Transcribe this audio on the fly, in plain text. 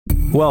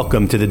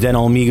Welcome to the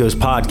Dental Amigos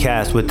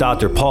podcast with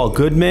Dr. Paul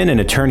Goodman and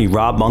attorney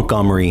Rob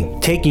Montgomery,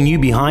 taking you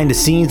behind the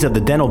scenes of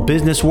the dental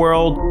business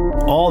world,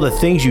 all the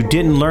things you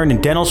didn't learn in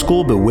dental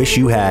school but wish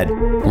you had.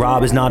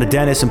 Rob is not a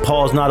dentist and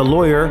Paul is not a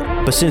lawyer,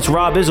 but since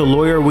Rob is a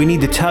lawyer, we need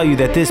to tell you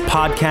that this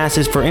podcast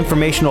is for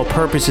informational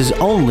purposes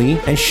only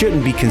and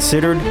shouldn't be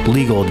considered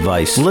legal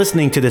advice.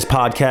 Listening to this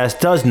podcast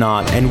does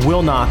not and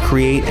will not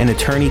create an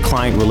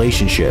attorney-client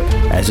relationship.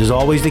 As is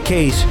always the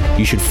case,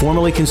 you should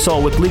formally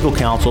consult with legal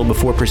counsel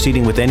before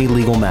proceeding with any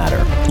legal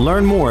matter.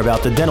 Learn more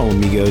about the Dental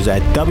Amigos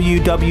at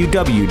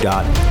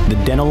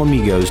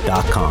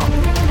www.thedentalamigos.com.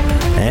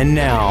 And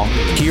now,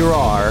 here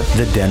are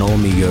the Dental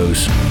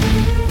Amigos.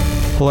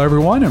 Hello,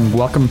 everyone, and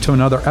welcome to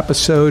another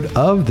episode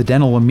of the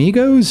Dental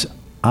Amigos.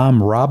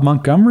 I'm Rob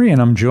Montgomery,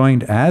 and I'm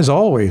joined, as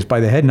always, by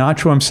the head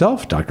nacho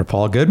himself, Dr.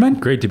 Paul Goodman.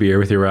 Great to be here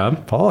with you,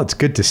 Rob. Paul, it's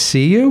good to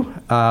see you,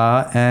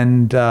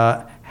 and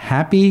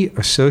happy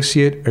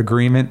associate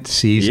agreement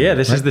season. Yeah,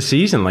 this is the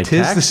season, like tax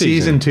season. 'Tis the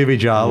season to be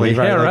jolly,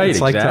 right? Yeah, right,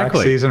 It's like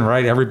exactly. tax season,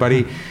 right?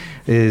 Everybody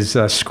is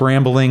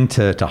scrambling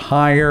to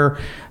hire.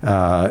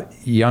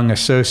 Young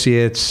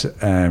associates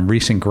and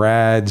recent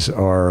grads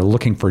are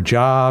looking for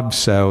jobs.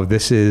 So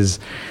tis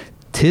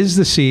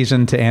the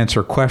season to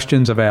answer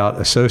questions about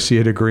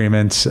associate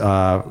agreements.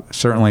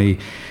 Certainly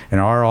in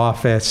our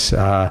office,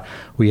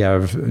 we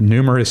have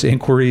numerous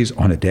inquiries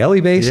on a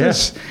daily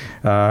basis.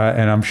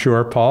 And I'm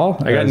sure, Paul,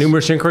 I got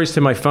numerous inquiries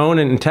to my phone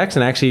and text,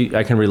 and actually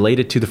I can relate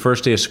it to the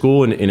first day of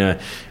school in a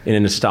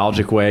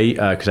nostalgic way,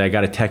 because I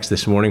got a text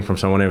this morning from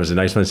someone. It was a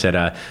nice one that said,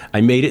 I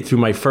made it through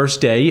my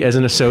first day as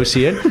an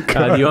associate.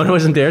 The owner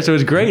wasn't there, so it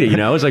was great. You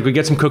know, it's like we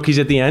get some cookies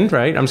at the end,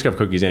 right? I'm just going to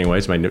have cookies anyway.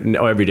 It's my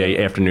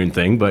everyday afternoon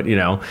thing, but, you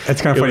know.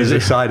 It's kind of funny as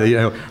a side. You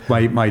know,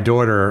 my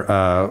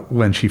daughter,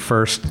 when she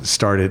first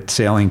started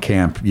sailing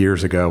camp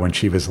years ago, when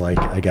she was like,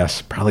 I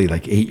guess, probably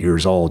like 8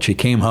 years old, she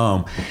came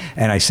home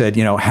and I said,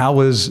 you know, how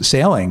was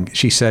sailing?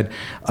 She said,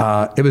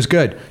 it was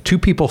good. 2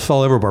 people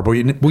fell overboard, but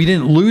we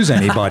didn't lose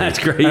anybody. That's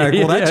great. Like,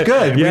 well, that's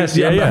good. Yes,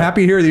 I'm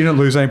happy to hear that you didn't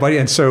lose anybody.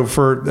 And so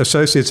for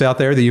associates out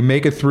there, that you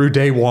make it through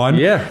day one,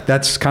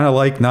 that's kind of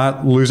like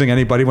not losing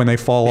anybody when they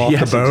fall off the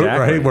boat,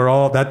 exactly. right? We're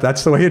all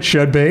that's the way it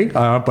should be.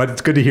 But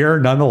it's good to hear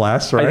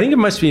nonetheless, right? I think it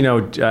must be, you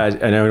know,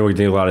 I know we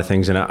do a lot of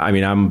things, and I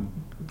mean, I'm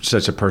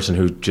such a person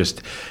who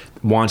just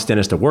wants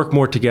dentists to work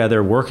more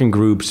together, work in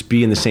groups,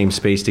 be in the same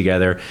space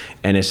together.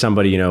 And as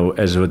somebody, you know,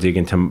 as we'll dig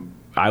into,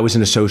 I was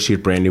an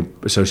associate, brand new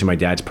associate in my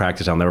dad's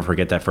practice. I'll never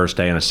forget that first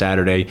day on a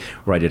Saturday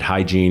where I did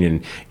hygiene.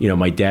 And, you know,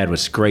 my dad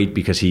was great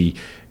because he,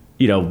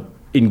 you know,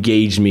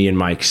 engaged me in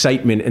my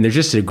excitement. And there's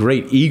just a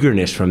great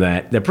eagerness from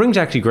that brings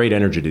actually great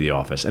energy to the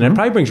office. And it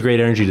probably brings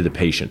great energy to the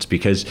patients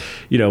because,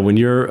 you know, when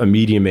you're a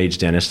medium-aged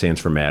dentist, stands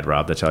for MAD,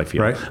 Rob, that's how I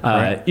feel. Right.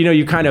 You know,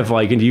 you kind of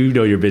like, and you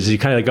know your business, you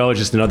kind of like, oh, it's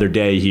just another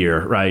day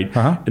here, right?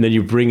 And then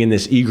you bring in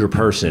this eager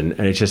person.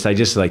 And it's just, I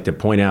just like to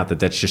point out that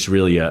that's just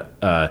really a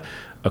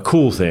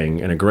cool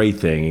thing and a great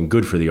thing and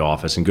good for the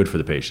office and good for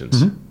the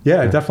patients. Mm-hmm.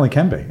 Yeah, it definitely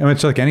can be. I mean,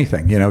 it's like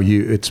anything, you know,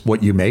 it's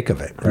what you make of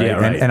it, right? Yeah,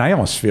 right. And I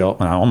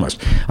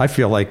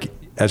feel like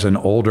as an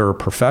older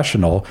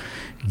professional,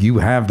 you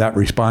have that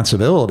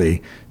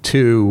responsibility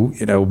to,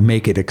 you know,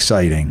 make it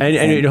exciting. And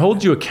it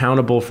holds you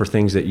accountable for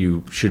things that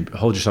you should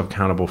hold yourself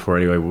accountable for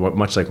anyway,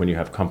 much like when you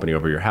have company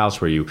over your house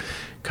where you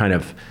kind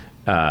of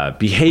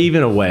behave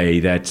in a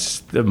way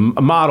that's a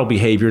model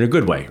behavior in a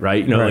good way,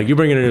 right? You know, like you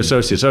bring in an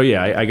associate. So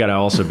yeah, I got to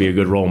also be a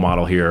good role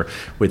model here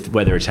with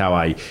whether it's how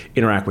I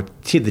interact with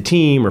the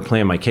team or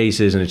plan my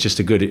cases, and it's just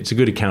a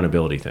good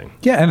accountability thing.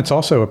 Yeah, and it's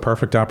also a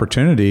perfect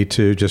opportunity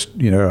to just,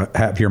 you know,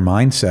 have your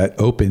mindset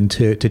open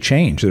to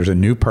change. There's a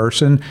new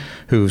person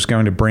who's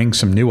going to bring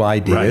some new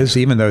ideas,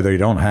 even though they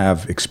don't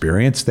have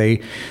experience.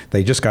 They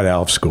just got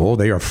out of school.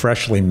 They are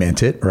freshly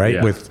minted, right?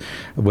 Yeah.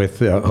 With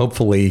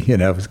hopefully, you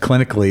know,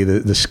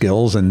 clinically the skills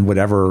and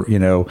whatever, you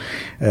know,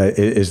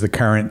 is the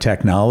current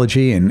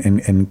technology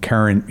and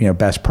current, you know,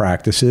 best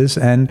practices.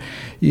 And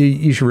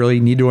you should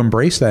really need to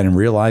embrace that and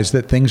realize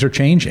that things are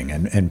changing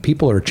and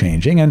people are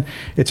changing. And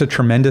it's a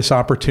tremendous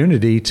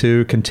opportunity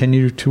to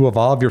continue to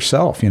evolve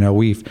yourself. You know,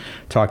 we've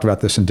talked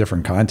about this in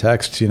different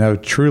contexts, you know,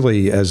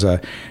 truly as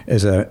a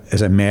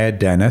mad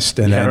dentist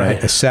and then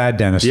a sad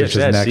dentist, which is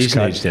the next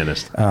cut,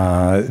 dentist.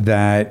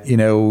 That, you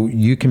know,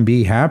 you can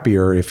be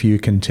happier if you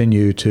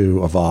continue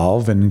to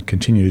evolve and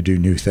continue to do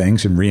new things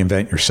and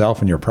reinvent yourself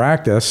and your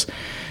practice.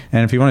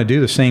 And if you want to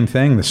do the same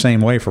thing the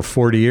same way for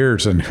 40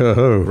 years and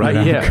have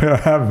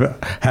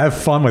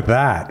fun with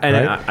that.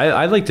 And right?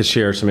 I'd like to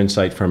share some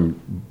insight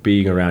from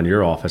being around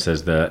your office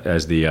as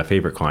the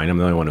favorite client. I'm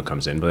the only one who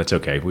comes in, but that's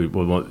okay. We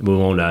won't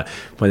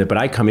point it. But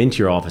I come into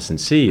your office and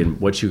see and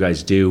what you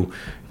guys do.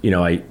 You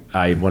know,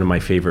 I one of my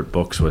favorite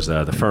books was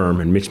The Firm,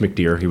 and Mitch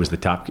McDeere. He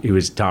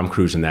was Tom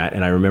Cruise in that.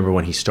 And I remember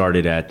when he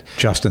started at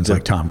Justin's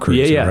like Tom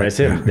Cruise. Yeah, right? that's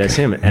him. Yeah. That's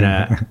him. And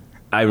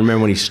I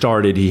remember when he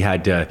started, he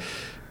had to.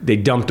 They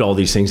dumped all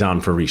these things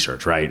on for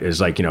research, right? It was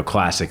like, you know,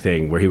 classic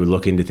thing where he would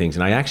look into things.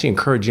 And I actually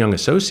encourage young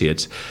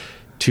associates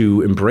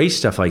to embrace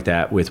stuff like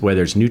that with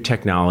whether it's new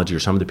technology or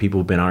some of the people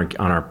who've been on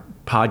our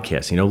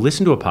podcasts.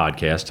 Listen to a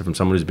podcast from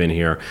someone who's been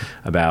here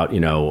about,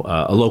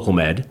 a local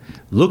med.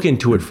 Look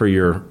into it for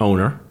your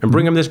owner and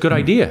bring them this good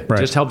idea. Right.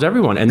 It just helps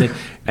everyone. And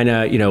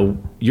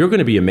you're going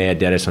to be a mad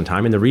dentist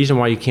sometime. And the reason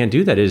why you can't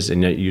do that is,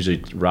 and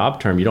usually Rob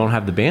term, you don't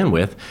have the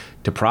bandwidth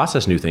to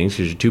process new things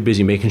because you're too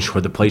busy making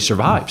sure the place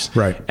survives.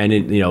 Right. And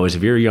as a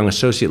very young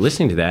associate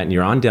listening to that, and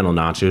you're on Dental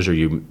Nachos, or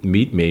you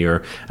meet me,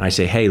 and I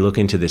say, hey, look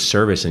into this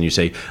service, and you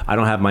say, I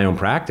don't have my own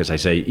practice. I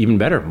say, even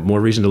better,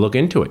 more reason to look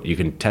into it. You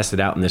can test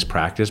it out in this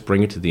practice,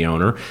 bring it to the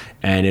owner,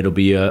 and it'll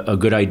be a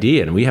good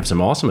idea. And we have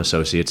some awesome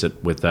associates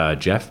with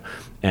Jeff,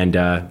 and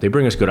they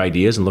bring us good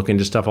ideas and look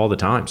into stuff all the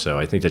time. So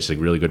I think that's a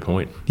really good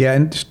point. Yeah,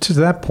 and to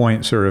that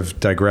point, sort of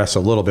digress a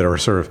little bit, or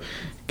sort of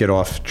get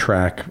off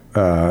track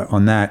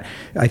on that.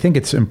 I think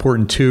it's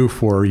important too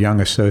for young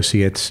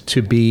associates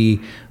to be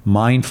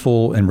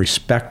mindful and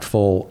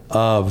respectful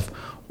of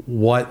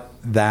what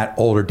that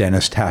older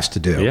dentist has to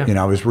do.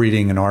 Yeah. I was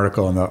reading an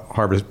article in the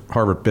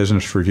Harvard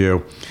Business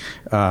Review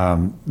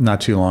not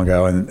too long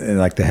ago, and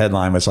like the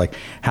headline was like,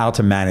 "How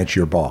to manage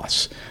your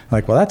boss."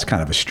 Like, well, that's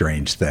kind of a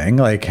strange thing.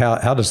 Like,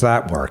 how does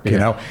that work?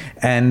 Yeah.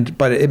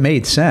 But it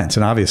made sense,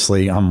 and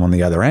obviously I'm on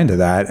the other end of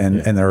that,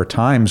 and there are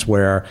times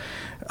where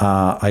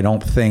I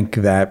don't think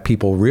that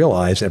people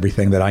realize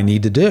everything that I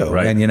need to do.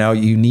 Right. And,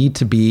 you need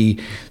to be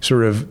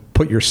sort of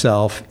put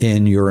yourself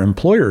in your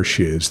employer's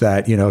shoes,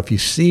 that, if you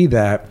see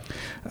that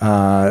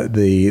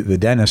the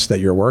dentist that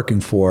you're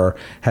working for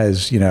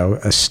has,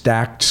 a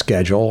stacked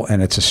schedule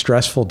and it's a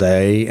stressful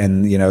day,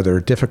 and, there are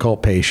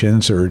difficult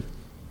patients or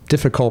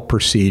difficult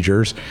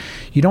procedures,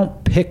 you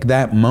don't pick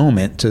that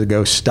moment to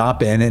go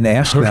stop in and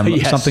ask them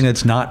Yes. something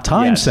that's not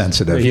time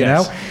sensitive,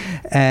 Yes.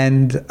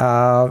 And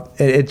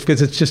it's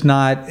because it's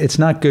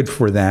not good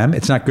for them.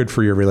 It's not good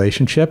for your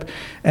relationship.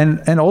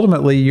 And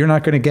ultimately, you're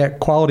not going to get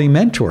quality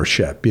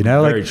mentorship,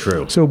 Very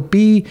true. So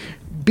be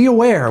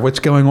aware of what's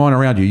going on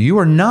around you. You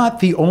are not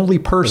the only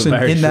person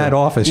Very in true. that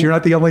office. You're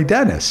not the only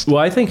dentist. Well,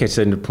 I think it's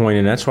a point,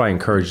 and that's why I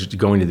encourage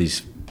going to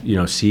these,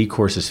 CE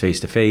courses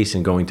face-to-face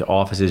and going to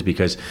offices,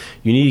 because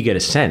you need to get a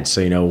sense.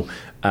 So,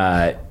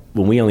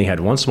 when we only had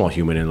one small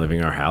human in living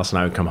in our house, and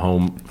I would come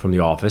home from the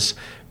office,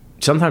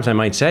 sometimes I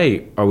might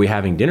say, are we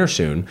having dinner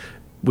soon?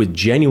 With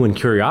genuine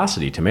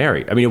curiosity to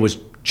Mary. I mean, it was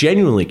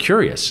genuinely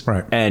curious.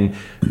 Right. And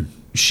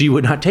she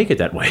would not take it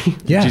that way.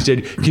 Yeah. She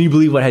said, can you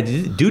believe what I had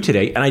to do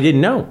today? And I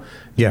didn't know.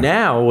 Yeah.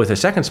 Now, with a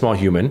second small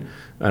human,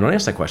 I don't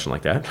ask that question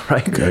like that,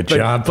 right? Good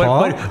job,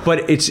 Paul.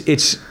 But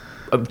it's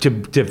to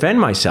defend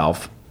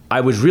myself,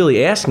 I was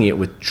really asking it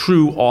with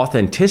true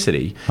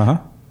authenticity. Uh-huh.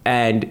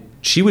 And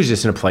she was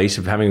just in a place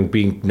of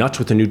being nuts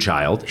with a new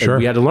child. Sure.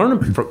 And we had to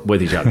learn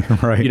with each other.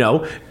 Right.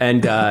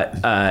 And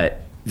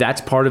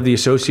that's part of the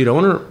associate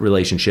owner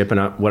relationship.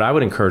 And what I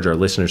would encourage our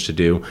listeners to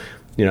do,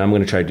 I'm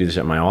going to try to do this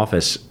at my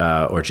office,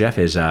 or Jeff,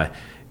 is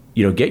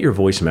get your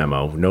voice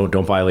memo. No,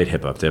 don't violate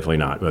HIPAA. Definitely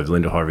not.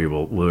 Linda Harvey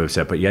will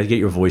accept. But you have to get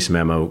your voice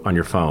memo on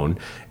your phone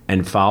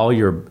and follow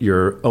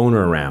your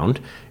owner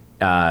around.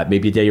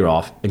 Maybe a day you're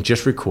off, and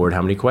just record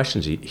how many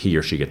questions he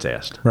or she gets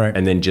asked. Right.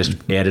 And then just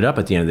add it up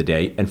at the end of the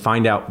day and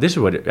find out. This is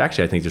what,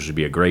 actually, I think this would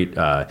be a great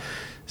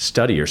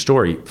study or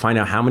story. Find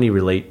out how many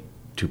relate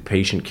to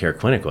patient care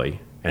clinically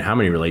and how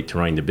many relate to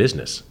running the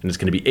business. And it's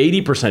going to be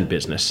 80%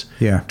 business,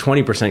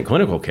 20%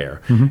 clinical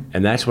care. Mm-hmm.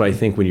 And that's what I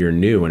think when you're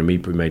new, and we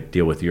might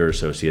deal with your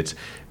associates,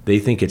 they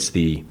think it's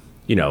the,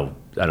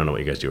 I don't know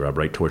what you guys do, Rob,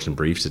 write torts and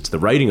briefs. It's the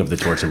writing of the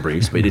torts and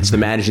briefs, but it's the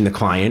managing the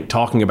client,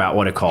 talking about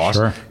what it costs,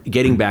 Sure.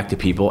 getting back to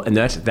people. And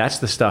that's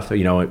the stuff that,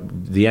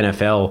 the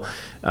NFL,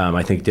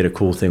 I think, did a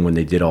cool thing when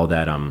they did all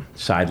that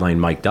sideline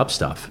mic'd up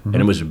stuff. Mm-hmm.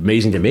 And it was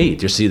amazing to me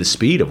to see the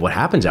speed of what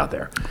happens out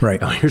there.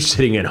 Right. You're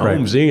sitting at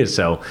home seeing it.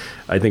 So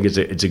I think it's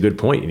a good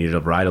point. You need to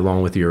ride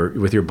along with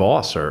your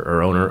boss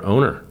or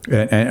owner.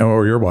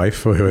 Or your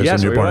wife, who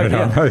has a newborn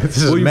at home.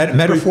 This is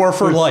metaphor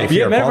for life.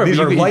 Yeah, Paul. These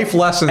are life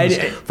lessons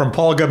and from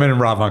Paul Goodman and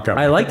Rob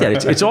Montgomery. I like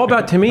that. It's all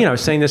about, to me, and I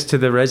was saying this to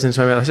the residents,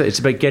 it's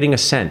about getting a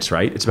sense,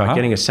 right? It's about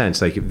getting a sense.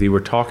 Like they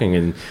were talking,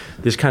 and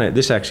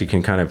this actually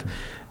can kind of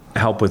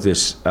help with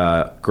this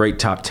great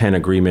top 10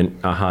 agreement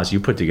ahas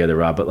you put together,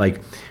 Rob. But like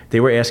they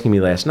were asking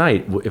me last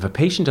night, if a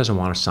patient doesn't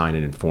want to sign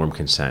an informed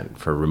consent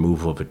for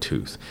removal of a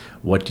tooth,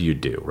 what do you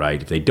do,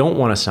 right? If they don't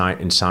want to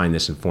sign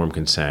this informed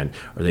consent,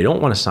 or they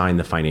don't want to sign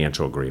the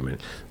financial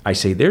agreement, I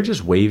say they're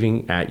just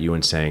waving at you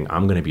and saying,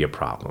 I'm going to be a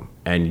problem.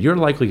 And you're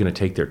likely going to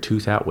take their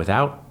tooth out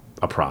without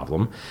a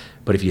problem.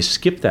 But if you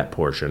skip that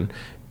portion,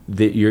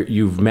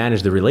 you've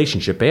managed the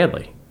relationship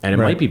badly. And it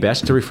might be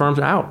best to refer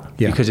them out.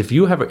 Yeah. Because if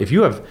you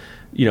have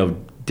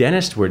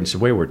dentists, it's the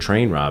way we're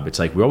trained, Rob, it's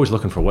like we're always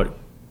looking for what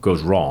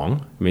goes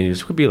wrong. I mean,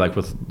 this could be like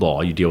with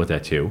law, you deal with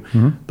that too.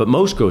 Mm-hmm. But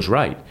most goes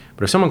right.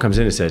 But if someone comes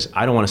in and says,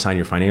 I don't want to sign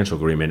your financial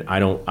agreement, I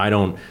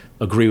don't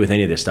agree with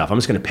any of this stuff, I'm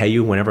just going to pay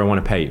you whenever I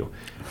want to pay you.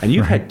 And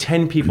you've had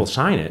 10 people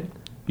sign it,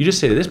 you just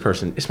say to this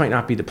person, this might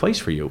not be the place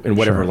for you in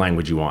whatever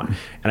language you want.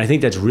 And I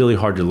think that's really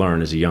hard to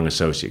learn as a young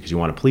associate because you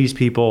want to please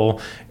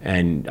people.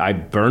 And I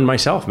burned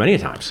myself many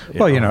times.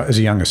 Well, as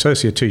a young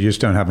associate too, you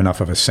just don't have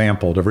enough of a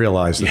sample to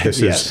realize that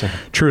this is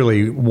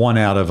truly 1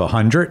 out of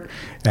 100.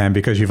 And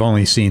because you've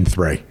only seen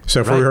 3.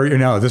 So for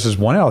this is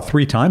 1 out of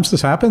 3 times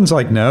this happens.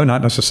 Like, no,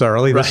 not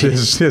necessarily. This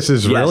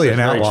is really an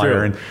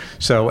outlier. And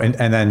so,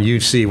 and then you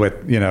see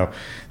what,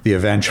 the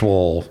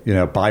eventual,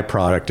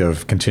 byproduct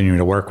of continuing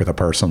to work with a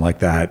person like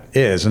that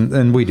is.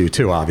 And we do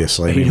too,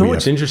 obviously. You know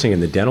what's interesting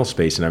in the dental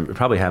space, and it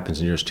probably happens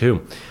in yours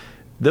too,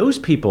 those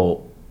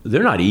people,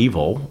 they're not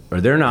evil or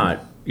they're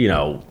not,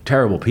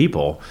 terrible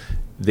people.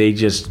 They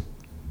just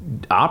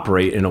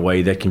operate in a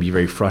way that can be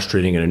very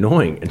frustrating and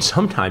annoying. And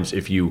sometimes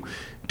if you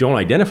don't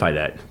identify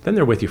that, then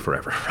they're with you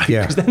forever, right?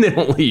 Because then they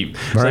don't leave.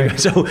 Right.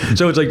 So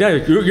it's like, no,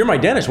 you're my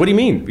dentist. What do you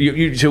mean?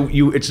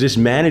 It's this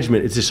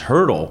management, it's this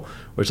hurdle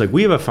where it's like,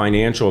 we have a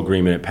financial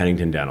agreement at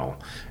Pennington Dental.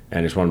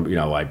 And it's one,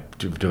 I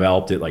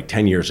developed it like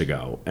 10 years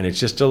ago. And it's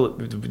just,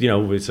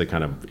 it's like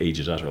kind of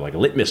ages us, or like a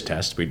litmus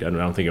test. I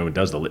don't think anyone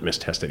does the litmus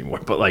test anymore.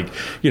 But like,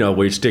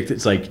 where you stick,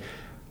 it's like,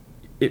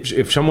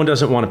 if someone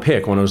doesn't want to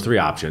pick one of those 3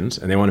 options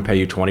and they want to pay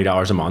you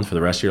 $20 a month for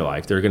the rest of your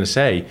life, they're going to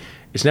say,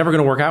 it's never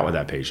going to work out with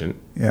that patient.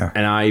 Yeah.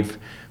 And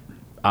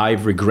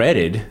I've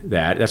regretted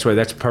that. That's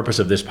the purpose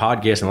of this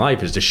podcast in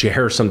life, is to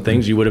share some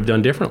things you would have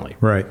done differently.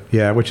 Right.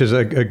 Yeah. Which is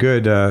a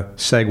good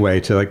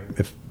segue to, like,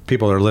 if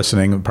people are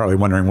listening, probably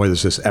wondering, what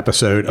is this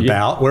episode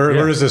about?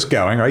 Where is this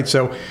going? Right.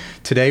 So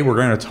today we're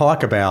going to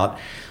talk about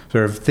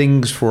sort of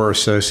things for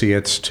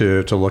associates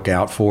to look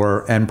out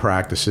for and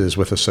practices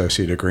with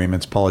associate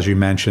agreements. Paul, as you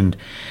mentioned,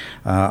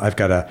 I've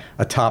got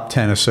a top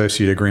 10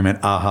 associate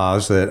agreement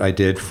ahas that I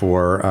did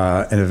for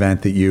an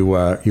event that you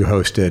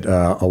hosted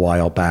a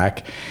while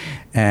back.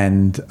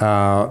 And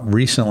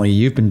recently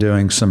you've been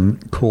doing some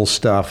cool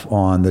stuff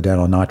on the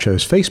Dental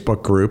Nachos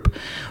Facebook group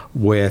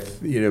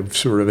with,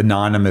 sort of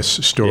anonymous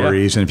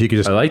stories. And if you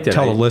could just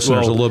tell the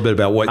listeners a little bit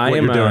about what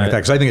you're doing with that,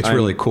 because I think it's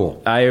really cool.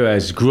 I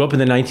grew up in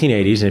the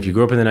 1980s, and if you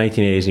grew up in the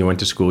 1980s and you went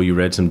to school, you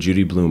read some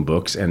Judy Blume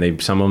books,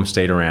 and some of them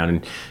stayed around.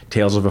 And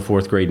Tales of a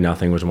Fourth Grade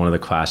Nothing was one of the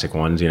classic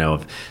ones,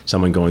 of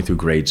someone going through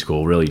grade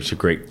school. Really, it's a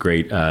great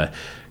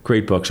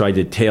book. So I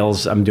did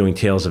Tales. I'm doing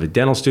Tales of a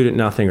Dental Student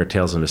Nothing, or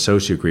Tales of an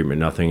Associate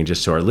Agreement Nothing. And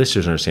just so our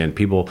listeners understand,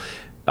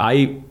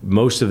 I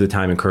most of the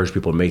time encourage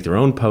people to make their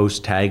own posts,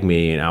 tag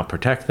me, and I'll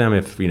protect them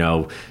if,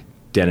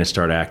 dentists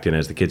start acting,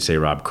 as the kids say,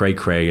 Rob,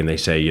 cray, and they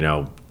say,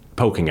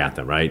 poking at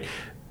them, right?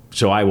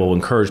 So I will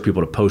encourage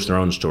people to post their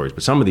own stories.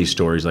 But some of these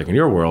stories, like in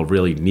your world,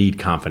 really need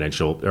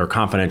confidential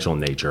in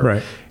nature.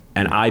 Right.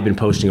 And I've been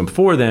posting them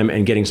for them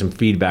and getting some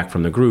feedback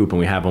from the group. And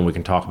we have one we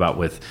can talk about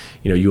with,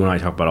 you and I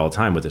talk about all the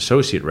time with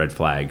associate red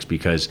flags,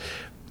 because,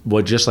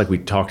 just like we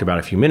talked about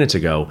a few minutes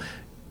ago,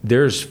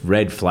 there's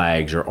red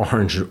flags or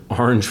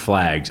orange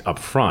flags up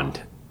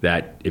front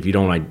that if you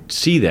don't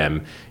see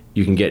them,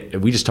 you can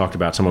get. We just talked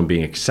about someone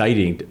being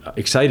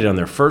excited on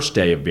their first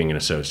day of being an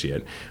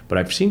associate, but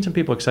I've seen some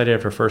people excited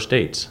after first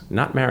dates,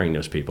 not marrying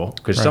those people,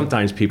 because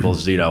sometimes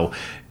people's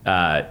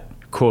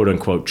quote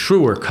unquote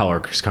truer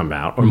colors come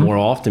out, or more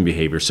often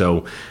behavior.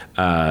 So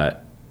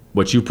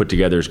what you put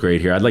together is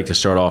great here. I'd like to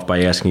start off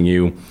by asking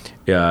you,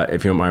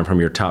 if you don't mind, from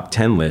your top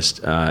 10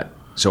 list.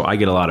 So I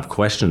get a lot of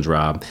questions,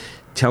 Rob.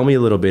 Tell me a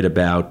little bit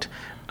about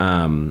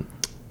the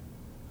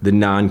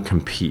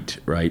non-compete,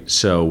 right?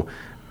 So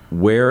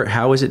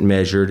how is it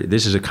measured?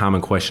 This is a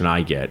common question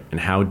I get, and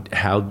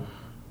how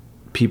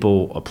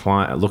people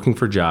apply, looking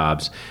for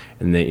jobs,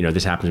 and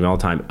this happens to me all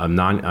the time. A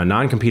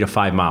non-compete of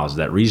 5 miles, is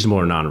that reasonable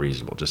or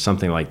non-reasonable? Just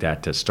something like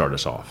that to start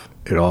us off.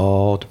 It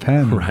all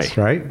depends,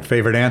 right?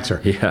 Favorite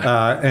answer.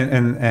 Yeah.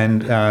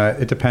 And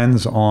it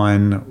depends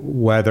on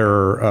where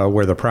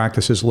the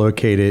practice is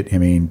located. I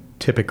mean,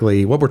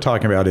 typically what we're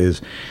talking about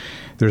is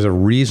there's a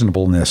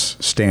reasonableness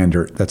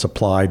standard that's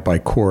applied by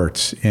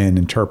courts in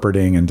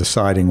interpreting and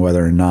deciding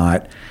whether or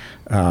not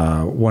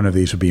one of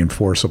these would be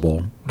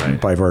enforceable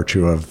by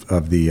virtue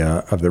of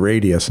the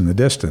radius and the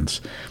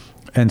distance.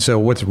 And so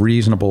what's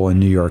reasonable in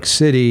New York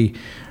City,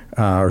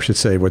 or I should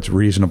say what's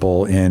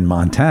reasonable in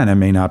Montana,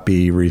 may not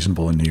be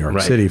reasonable in New York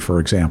City, for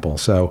example.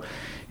 So,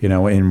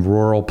 in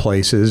rural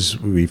places,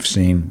 we've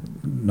seen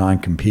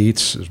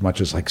non-competes as much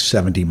as like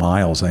 70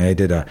 miles. I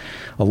did a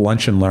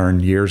lunch and learn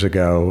years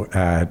ago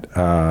at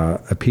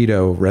a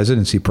pedo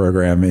residency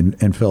program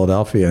in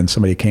Philadelphia, and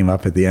somebody came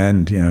up at the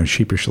end,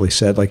 sheepishly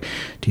said, like,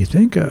 do you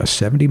think a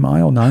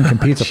 70-mile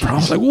non-compete's a problem? I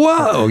was like,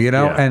 whoa,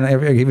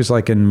 and he was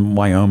like in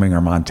Wyoming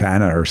or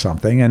Montana or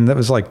something, and that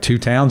was like 2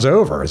 towns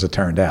over, as it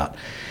turned out.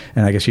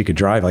 And I guess you could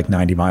drive like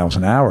 90 miles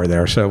an hour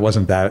there, so it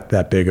wasn't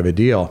that big of a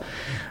deal.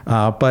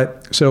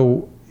 But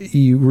so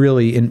you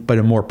really, but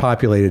in more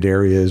populated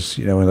areas,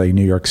 like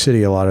New York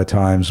City, a lot of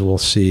times we'll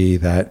see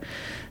that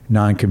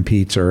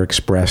non-competes are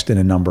expressed in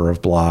a number of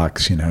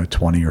blocks,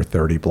 20 or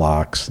 30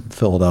 blocks.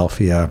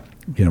 Philadelphia,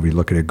 we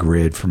look at a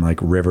grid from like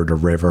river to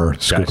river,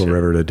 Schuylkill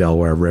River to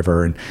Delaware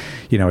River. And,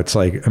 it's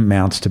like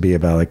amounts to be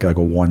about like a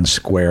 1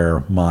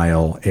 square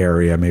mile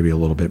area, maybe a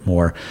little bit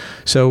more.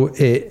 So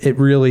it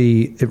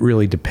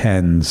really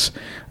depends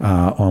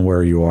on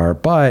where you are.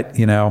 But,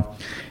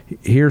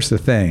 here's the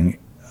thing.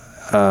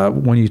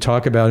 When you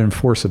talk about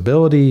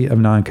enforceability of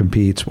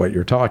non-competes, what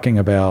you're talking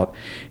about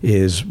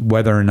is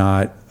whether or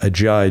not a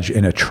judge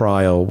in a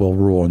trial will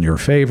rule in your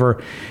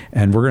favor.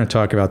 And we're going to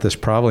talk about this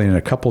probably in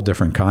a couple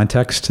different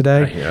contexts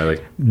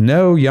today.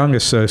 No young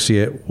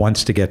associate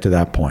wants to get to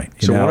that point.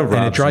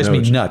 And it drives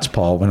me nuts,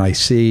 Paul, when I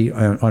see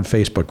on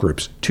Facebook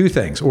groups, 2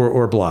 things,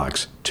 or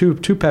blogs, two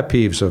pet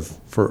peeves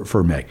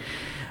for me.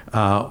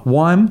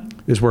 One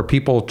is where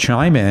people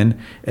chime in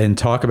and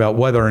talk about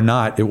whether or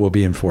not it will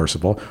be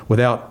enforceable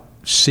without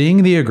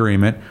seeing the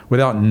agreement,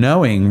 without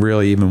knowing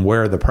really even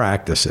where the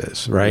practice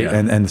is, right? Yeah.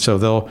 And so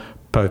they'll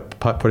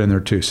put in their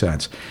 2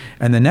 cents.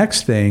 And the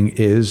next thing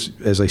is,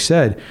 as I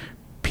said,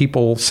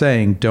 people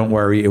saying, don't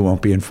worry, it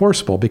won't be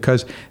enforceable,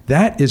 because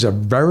that is a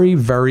very,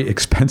 very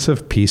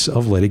expensive piece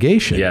of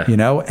litigation,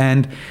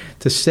 and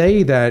to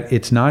say that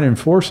it's not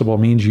enforceable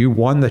means you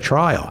won the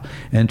trial.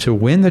 And to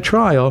win the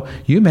trial,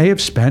 you may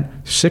have spent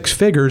 6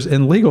 figures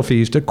in legal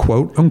fees to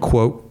quote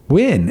unquote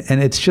win.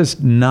 And it's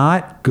just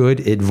not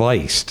good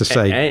advice to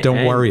say,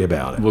 don't worry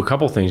about it. Well, a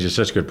couple of things, it's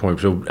such a good point.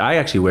 So I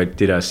actually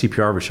did a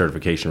CPR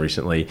certification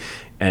recently,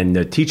 and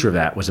the teacher of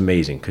that was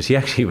amazing because he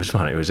actually was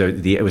fun. It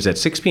was at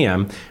 6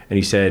 p.m. and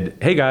he said,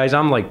 hey guys,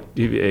 I'm like,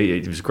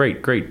 it was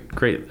great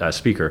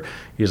speaker.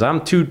 He goes,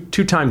 I'm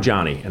two-time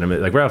Johnny. And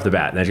I'm like, right off the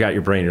bat, and I got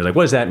your brain. You're like,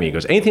 what does that mean? He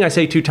goes, anything I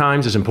say 2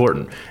 times is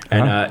important.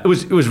 And it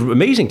was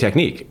amazing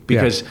technique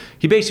because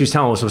he basically was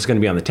telling us what's going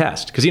to be on the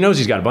test because he knows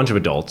he's got a bunch of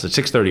adults at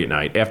 6:30 at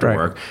night after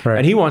work. Right.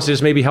 And he wants to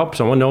just maybe help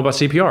someone know about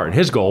CPR. And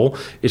his goal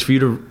is for you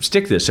to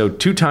stick this. So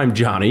 2-time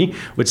Johnny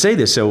would say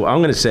this. So I'm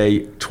going to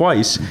say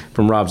twice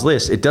from Rob's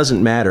list, it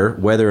doesn't matter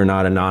whether or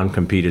not a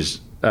non-compete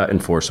is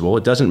enforceable.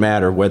 It doesn't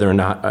matter whether or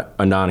not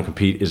a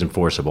non-compete is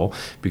enforceable,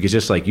 because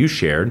just like you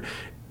shared,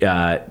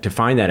 to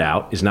find that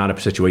out is not a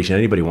situation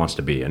anybody wants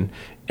to be in,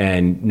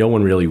 and no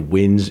one really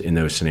wins in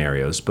those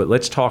scenarios. But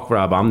let's talk,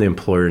 Rob. I'm the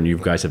employer, and you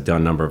guys have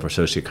done a number of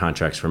associate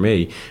contracts for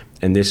me,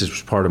 and this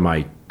is part of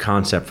my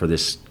concept for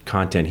this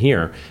content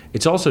here.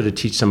 It's also to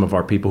teach some of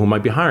our people who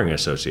might be hiring an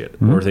associate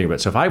or thinking about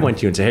it. So if I went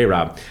to you and say, hey,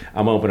 Rob,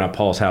 I'm opening up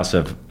Paul's House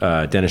of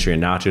Dentistry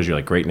and Nachos. You're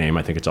like, great name.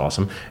 I think it's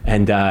awesome.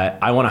 And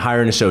I want to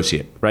hire an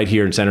associate right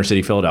here in Center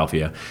City,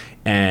 Philadelphia.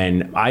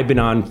 And I've been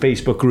on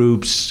Facebook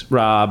groups,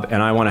 Rob,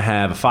 and I want to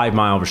have a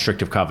 5-mile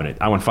restrictive covenant.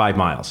 I want 5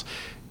 miles.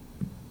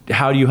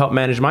 How do you help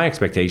manage my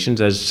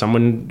expectations as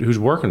someone who's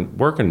working?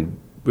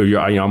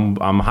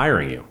 I'm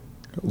hiring you.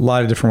 A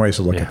lot of different ways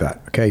to look at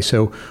that. Okay,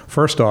 so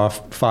first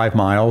off, 5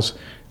 miles,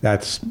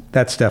 that's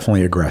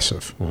definitely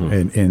aggressive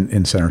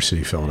in Center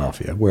City,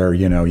 Philadelphia, where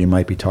you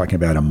might be talking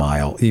about a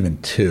mile, even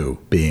 2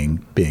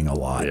 being a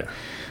lot.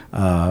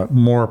 Yeah.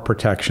 More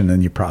protection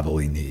than you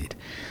probably need.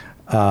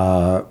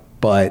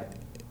 But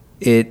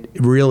it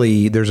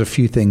really, there's a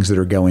few things that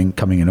are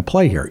coming into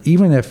play here.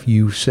 Even if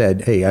you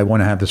said, hey, I want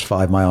to have this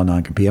 5-mile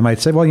non-compete, I might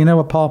say, well, you know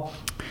what, Paul?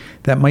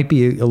 That might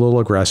be a little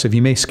aggressive.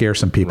 You may scare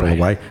some people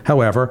away.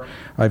 However,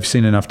 I've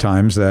seen enough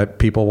times that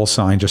people will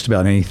sign just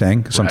about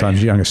anything,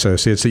 sometimes young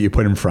associates that you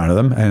put in front of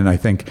them. And I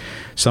think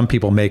some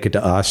people make it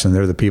to us, and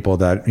they're the people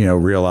that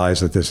realize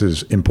that this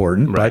is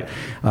important. Right.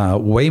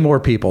 But way more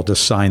people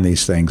just sign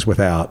these things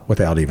without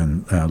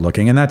even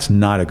looking. And that's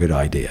not a good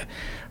idea.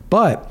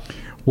 But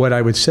what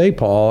I would say,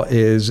 Paul,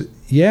 is,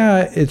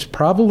 it's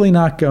probably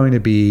not going to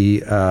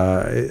be,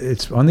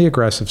 it's on the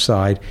aggressive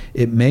side.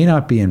 It may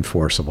not be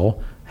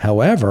enforceable.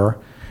 However,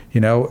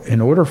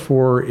 in order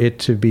for it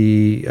to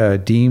be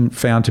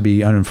found to be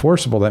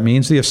unenforceable, that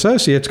means the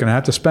associate's going to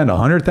have to spend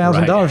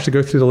 $100,000 to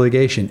go through the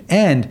litigation.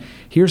 And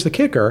here's the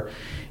kicker.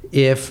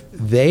 If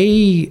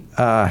they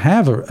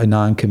have a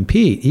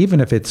non-compete,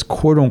 even if it's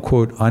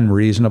quote-unquote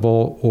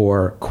unreasonable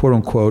or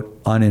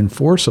quote-unquote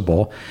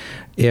unenforceable,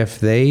 if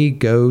they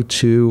go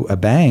to a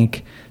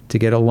bank to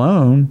get a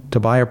loan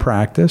to buy a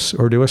practice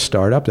or do a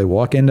startup, they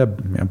walk into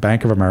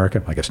Bank of America.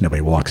 I guess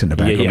nobody walks into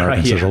Bank of America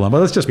and says a loan, but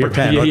let's just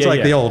pretend. It's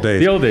like the old days.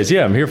 The old days,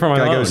 I'm here for my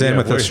loan. Guy goes in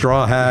with a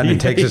straw hat and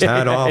takes his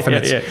hat off,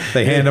 and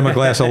they hand him a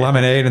glass of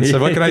lemonade and say,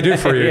 what can I do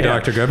for you,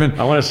 Dr. Goodman?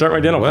 I want to start my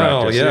dental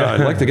practice. Well,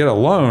 I'd like to get a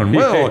loan.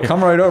 Well,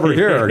 come right over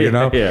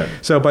here,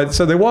 So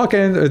they walk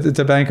in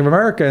to Bank of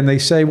America and they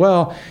say,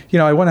 well,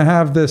 I want to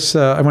have this,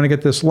 I want to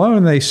get this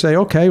loan. They say,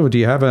 okay, well, do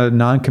you have a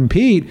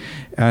non-compete?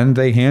 And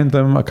they hand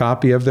them a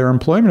copy of their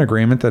employment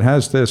agreement that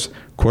has this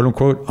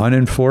quote-unquote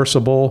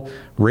unenforceable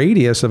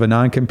radius of a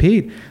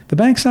non-compete. The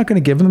bank's not going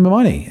to give them the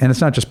money. And it's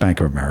not just Bank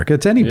of America.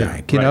 It's any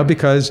bank,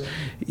 because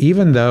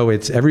even though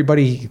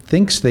everybody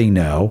thinks they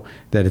know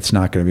that it's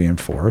not going to be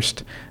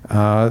enforced,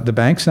 the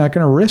bank's not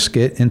going to risk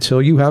it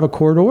until you have a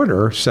court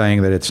order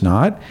saying that it's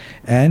not.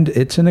 And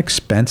it's an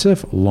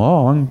expensive,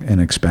 long and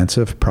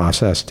expensive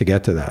process to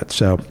get to that.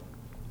 So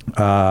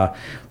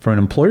from an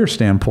employer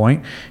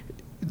standpoint,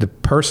 the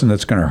person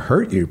that's going to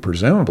hurt you,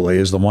 presumably,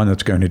 is the one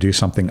that's going to do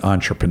something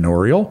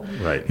entrepreneurial.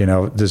 Right.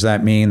 Does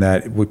that mean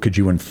that could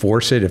you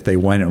enforce it if they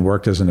went and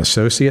worked as an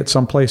associate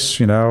someplace,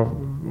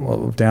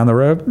 down the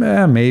road?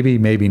 Maybe,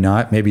 maybe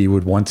not. Maybe you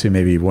would want to,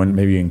 maybe you wouldn't,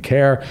 maybe you didn't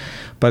care.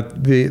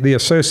 But the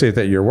associate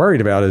that you're worried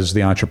about is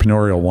the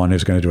entrepreneurial one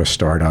who's going to do a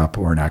startup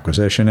or an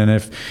acquisition. And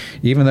if,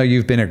 even though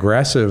you've been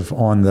aggressive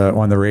on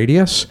the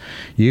radius,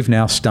 you've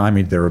now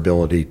stymied their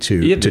ability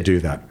to do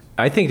that.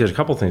 I think there's a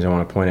couple things I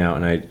want to point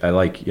out, and I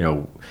like,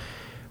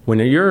 when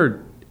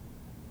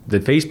the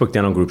Facebook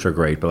dental groups are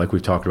great, but like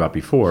we've talked about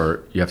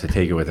before, you have to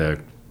take it with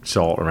a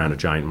salt around a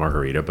giant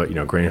margarita, but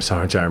grain of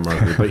salt on a giant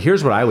margarita. But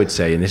here's what I would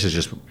say, and this is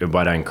just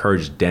what I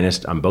encourage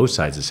dentists on both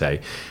sides to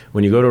say: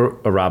 when you go to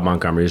a Rob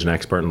Montgomery, who's an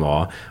expert in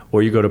law,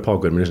 or you go to Paul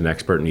Goodman, who's an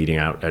expert in eating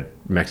out at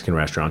Mexican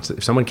restaurants,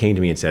 if someone came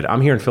to me and said,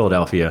 I'm here in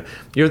Philadelphia,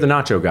 you're the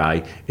nacho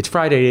guy, it's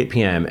Friday at 8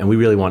 p.m., and we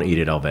really want to eat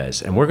at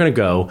Elvez, and we're going to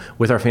go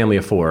with our family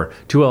of 4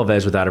 to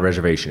Elvez without a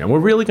reservation, and we're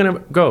really going to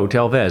go to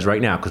Elvez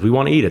right now because we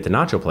want to eat at the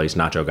nacho place,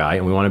 nacho guy,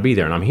 and we want to be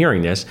there. And I'm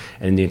hearing this,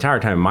 and the entire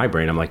time in my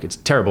brain, I'm like, it's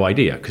a terrible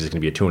idea because it's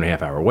going to be a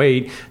 2.5 hour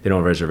wait, they don't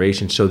have a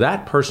reservation. So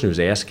that person who's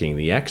asking,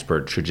 the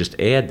expert, should just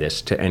add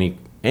this to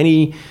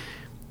any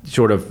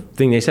sort of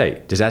thing they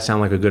say. Does that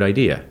sound like a good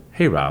idea?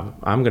 Hey, Rob,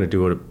 I'm going to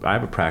do it. I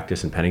have a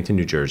practice in Pennington,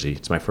 New Jersey.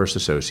 It's my first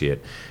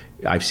associate.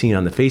 I've seen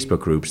on the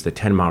Facebook groups that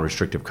 10-mile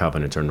restrictive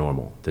covenants are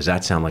normal. Does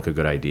that sound like a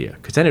good idea?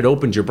 Because then it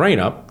opens your brain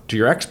up to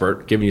your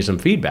expert giving you some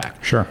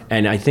feedback. Sure.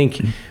 And I think,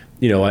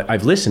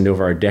 I've listened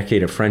over a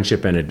decade of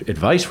friendship and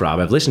advice, Rob.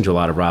 I've listened to a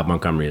lot of Rob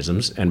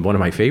Montgomeryisms, and one of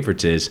my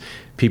favorites is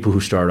people who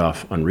start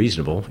off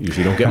unreasonable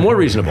usually don't get more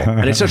reasonable.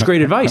 And it's such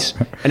great advice.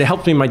 And it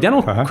helped me in my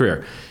dental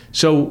career.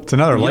 So it's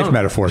another life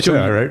metaphor, too,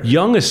 right?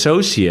 Young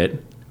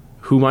associate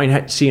who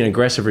might see an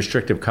aggressive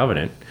restrictive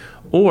covenant,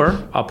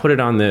 or I'll put it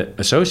on the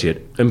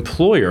associate,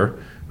 employer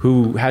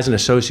who has an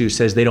associate who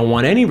says they don't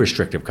want any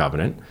restrictive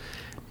covenant.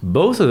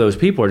 Both of those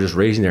people are just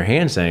raising their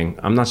hand saying,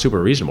 I'm not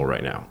super reasonable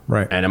right now.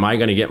 Right. And am I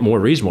going to get more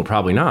reasonable?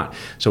 Probably not.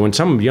 So when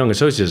some young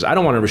associate says, I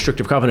don't want a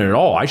restrictive covenant at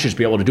all, I should just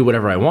be able to do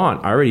whatever I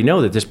want, I already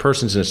know that this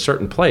person's in a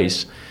certain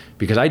place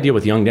because I deal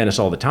with young dentists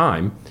all the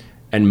time,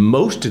 and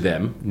most of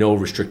them know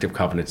restrictive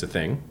covenant's a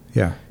thing.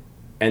 Yeah.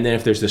 And then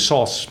if there's this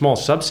small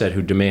subset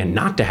who demand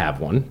not to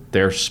have one,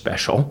 they're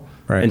special.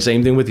 Right. And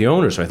same thing with the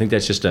owner. So I think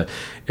that's just an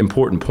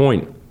important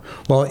point.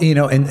 Well,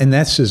 and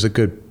that's is a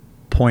good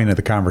point of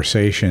the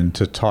conversation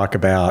to talk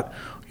about,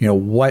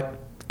 what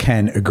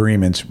can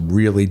agreements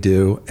really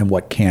do and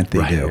what can't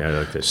they do. Yeah, I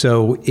like this.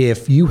 So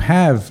if you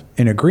have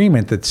an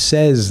agreement that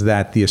says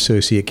that the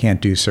associate can't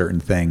do certain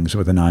things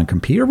with a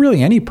non-compete, or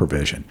really any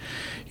provision,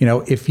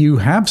 if you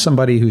have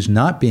somebody who's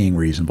not being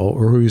reasonable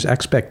or whose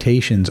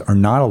expectations are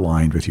not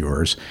aligned with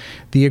yours,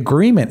 the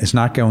agreement is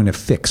not going to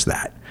fix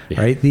that,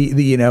 right?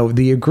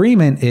 The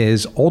agreement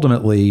is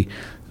ultimately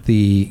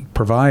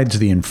provides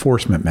the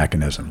enforcement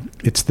mechanism.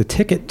 It's the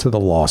ticket to the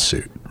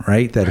lawsuit,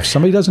 right? That if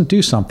somebody doesn't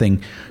do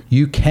something,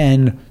 you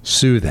can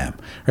sue them,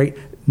 right?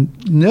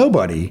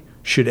 Nobody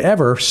should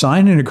ever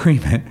sign an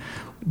agreement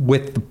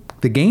with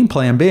the game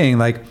plan being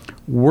like,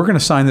 we're going to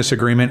sign this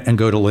agreement and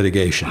go to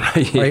litigation.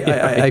 Right?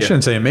 I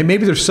shouldn't say it.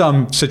 Maybe there's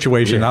some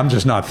situation I'm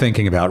just not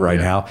thinking about right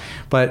now.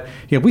 But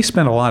we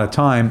spend a lot of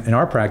time in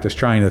our practice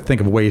trying to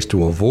think of ways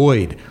to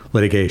avoid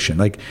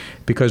litigation,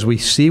 because we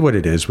see what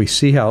it is. We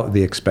see how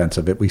the expense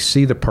of it. We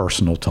see the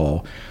personal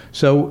toll.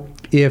 So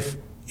if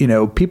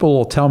people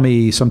will tell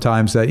me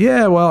sometimes that,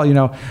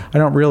 I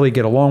don't really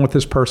get along with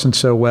this person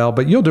so well,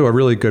 but you'll do a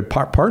really good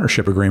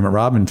partnership agreement,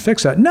 Rob, and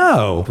fix that.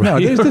 No,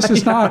 this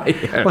is not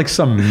like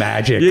some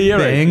magic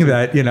thing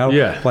that,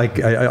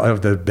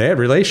 the bad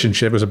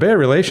relationship was a bad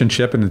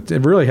relationship and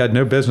it really had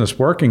no business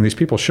working. These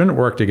people shouldn't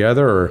work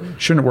together or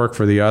shouldn't work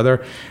for the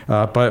other.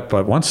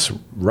 But once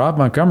Rob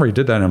Montgomery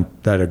did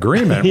that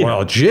agreement,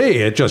 well, gee,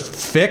 it just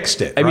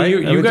fixed it. I mean,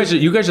 you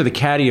guys are the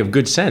caddy of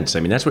good sense. I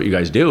mean, that's what you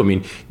guys do. I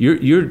mean,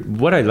 you're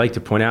what I'd like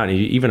to point out, and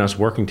even us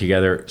working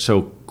together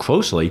so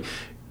closely,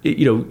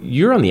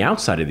 you're on the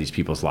outside of these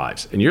people's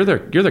lives, and you're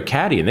their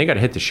caddy, and they got to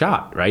hit the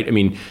shot, right? I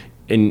mean,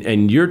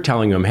 and you're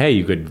telling them, hey,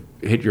 you could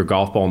hit your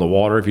golf ball in the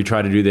water if you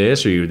try to do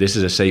this, or this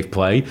is a safe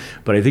play.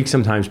 But I think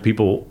sometimes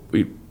people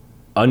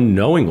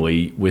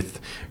unknowingly, with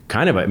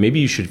kind of maybe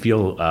you should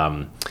feel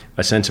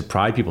a sense of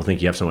pride. People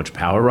think you have so much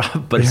power,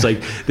 Rob, but it's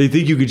like they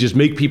think you could just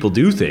make people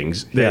do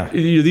things. That,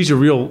 these are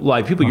real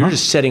live people. You're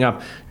just setting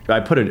up.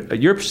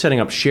 You're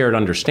setting up shared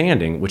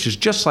understanding, which is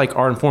just like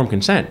our informed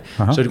consent.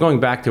 So going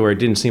back to where it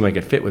didn't seem like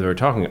it fit with what we're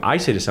talking, I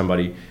say to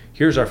somebody,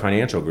 here's our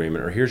financial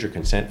agreement, or here's your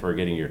consent for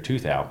getting your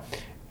tooth out.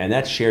 And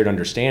that's shared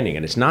understanding.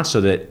 And it's not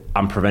so that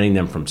I'm preventing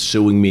them from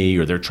suing me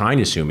or they're trying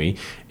to sue me.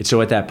 It's so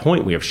at that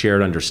point we have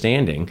shared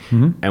understanding.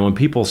 And when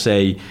people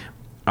say,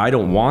 I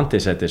don't want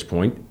this at this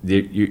point,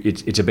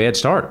 it's a bad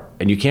start.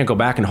 And you can't go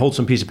back and hold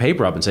some piece of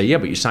paper up and say, yeah,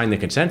 but you signed the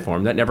consent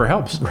form. That never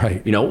helps.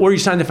 Right. Or you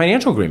signed the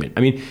financial agreement.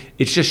 I mean,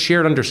 it's just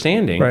shared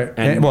understanding. Right.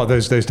 And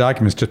those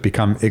documents just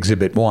become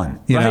Exhibit 1,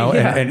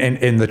 and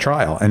in the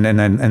trial. And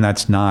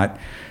that's not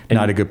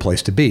not a good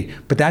place to be.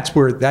 But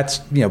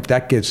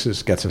that gets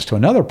us to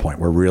another point.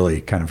 We're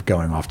really kind of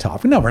going off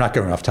topic. No, we're not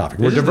going off topic.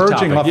 We're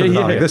diverging off the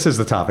topic. This is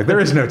the topic. There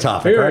is no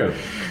topic, right?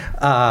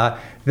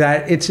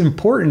 That it's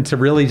important to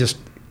really just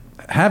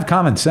have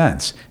common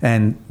sense.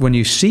 And when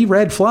you see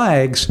red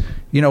flags,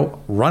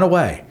 run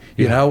away.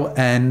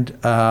 And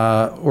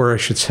or I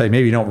should say,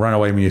 maybe you don't run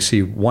away when you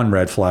see one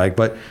red flag,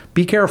 but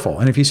be careful.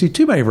 And if you see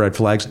too many red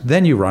flags,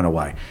 then you run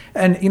away.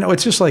 And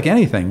it's just like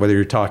anything, whether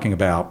you're talking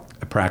about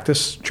a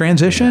practice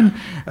transition,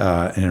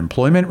 an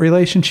employment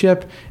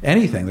relationship,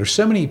 anything. There's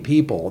so many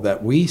people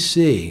that we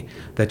see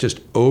that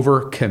just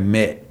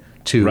overcommit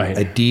to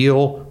a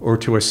deal or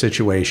to a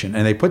situation,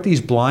 and they put these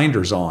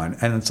blinders on,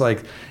 and it's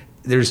like,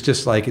 there's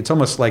just like, it's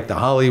almost like the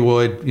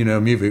Hollywood,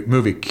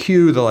 movie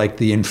cue,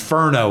 the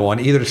inferno on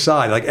either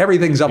side. Like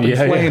everything's up in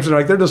flames,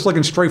 and they're just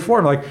looking straight forward.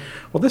 I'm like,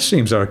 well, this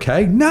seems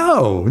okay.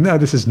 No,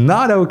 this is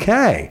not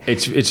okay.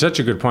 It's such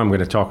a good point. I'm going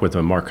to talk with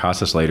Mark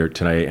Casas later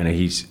tonight, and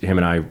him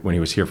and I, when he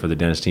was here for the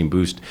Dentist Team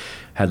Boost,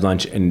 had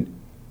lunch, and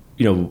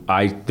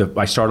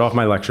I started off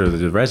my lecture to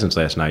the residents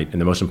last night, and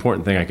the most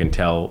important thing I can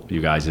tell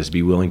you guys is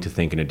be willing to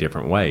think in a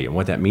different way. And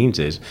what that means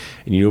is,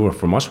 and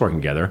from us working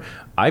together,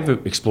 I've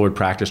explored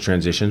practice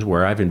transitions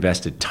where I've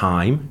invested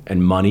time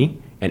and money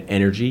and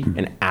energy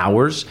and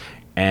hours,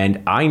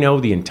 and I know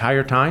the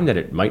entire time that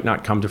it might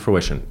not come to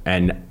fruition,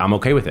 and I'm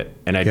okay with it.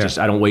 And I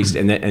don't waste.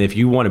 And if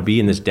you want to be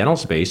in this dental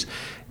space,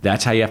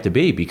 that's how you have to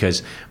be,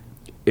 because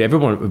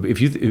everyone,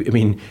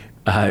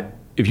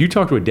 if you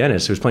talk to a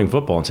dentist who's playing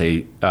football and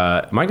say,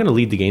 am I going to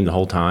lead the game the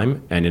whole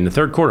time? And in the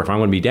third quarter, if I'm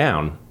going to be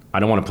down, I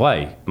don't want to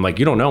play. I'm like,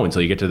 you don't know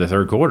until you get to the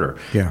third quarter.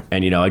 Yeah.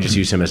 And, I just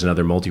use him as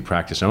another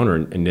multi-practice owner.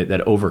 And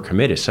that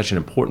overcommit is such an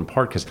important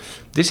part, because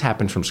this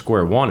happens from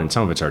square one, and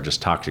some of it's are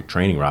just toxic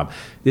training, Rob.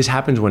 This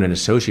happens when an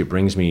associate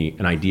brings me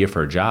an idea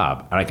for a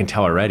job, and I can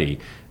tell already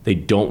they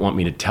don't want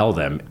me to tell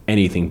them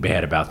anything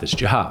bad about this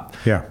job.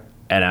 Yeah.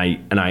 And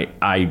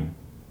I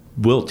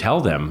will tell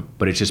them,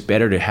 but it's just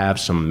better to have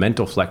some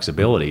mental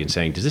flexibility in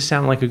saying, does this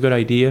sound like a good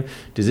idea?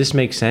 Does this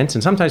make sense?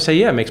 And sometimes say,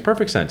 yeah, it makes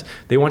perfect sense.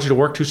 They want you to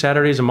work 2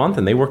 Saturdays a month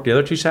and they work the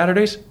other 2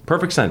 Saturdays.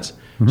 Perfect sense.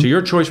 Mm-hmm. So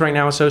your choice right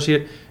now,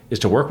 associate, is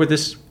to work with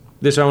this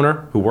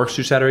owner who works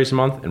 2 Saturdays a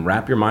month and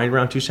wrap your mind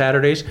around 2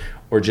 Saturdays,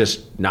 or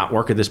just not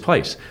work at this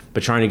place.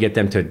 But trying to get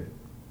them to,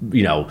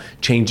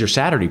 change their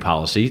Saturday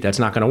policy, that's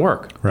not going to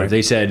work. Right. If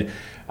they said,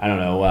 I don't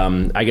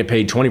know, I get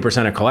paid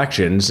 20% of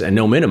collections and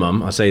no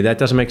minimum, I'll say that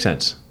doesn't make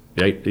sense.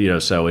 Right?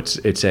 So it's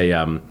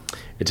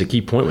a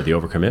key point with the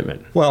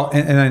overcommitment. Well,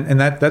 and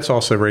that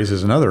also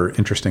raises another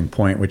interesting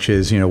point, which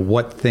is,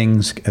 what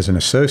things as an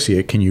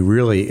associate can you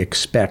really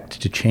expect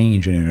to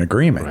change in an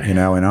agreement? Right. And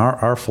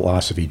our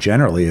philosophy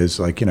generally is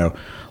like,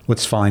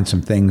 let's find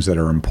some things that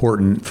are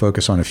important,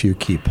 focus on a few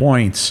key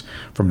points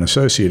from an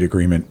associate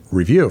agreement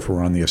review if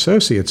we're on the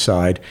associate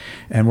side,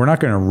 and we're not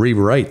going to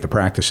rewrite the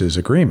practices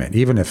agreement,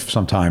 even if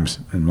sometimes,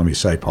 and let me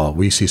say, Paul,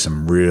 we see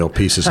some real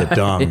pieces of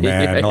dung,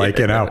 man.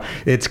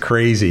 It's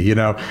crazy.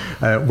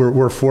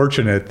 We're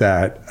fortunate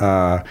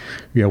that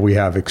we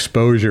have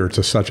exposure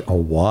to such a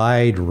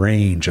wide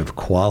range of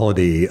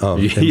quality of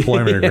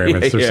employment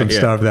agreements. There's some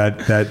stuff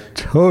that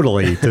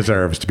totally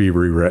deserves to be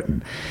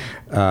rewritten.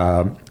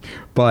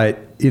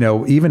 But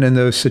even in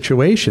those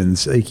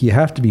situations, you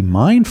have to be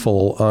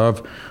mindful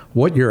of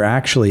what you're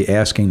actually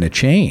asking to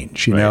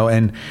change, know,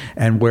 and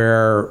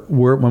when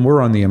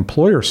we're on the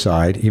employer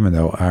side, even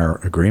though our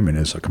agreement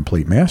is a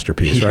complete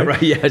masterpiece, right?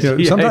 Right. Yes.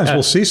 Sometimes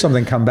we'll see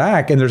something come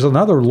back, and there's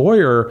another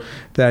lawyer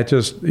that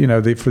just,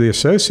 for the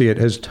associate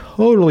has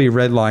totally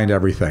redlined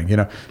everything,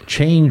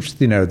 changed,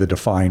 the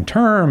defined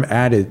term,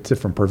 added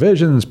different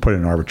provisions, put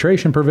in an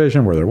arbitration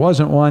provision where there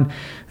wasn't one.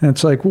 And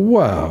it's like,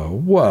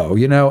 whoa,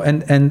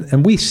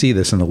 and we see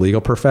this in the legal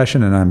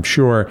profession, and I'm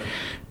sure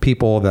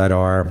people that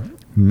are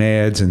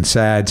mads and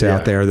sads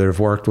out there that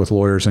have worked with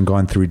lawyers and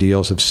gone through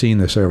deals have seen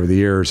this over the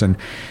years. And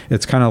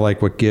it's kind of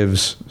like what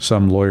gives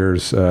some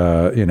lawyers,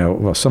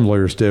 some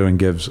lawyers do and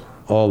gives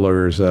all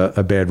lawyers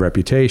a bad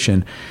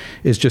reputation,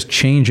 is just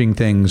changing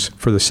things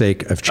for the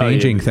sake of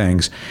changing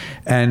things.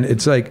 And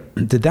it's like,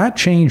 did that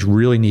change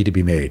really need to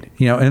be made?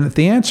 And if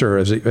the answer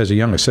as a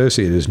young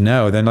associate is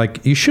no, then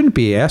you shouldn't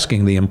be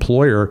asking the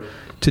employer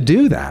to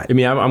do that. I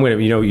mean, I'm going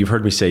to, you've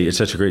heard me say it's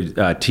such a great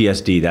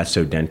TSD, that's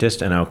so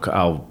dentist, and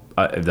I'll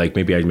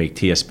maybe I make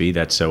TSB,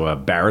 that's so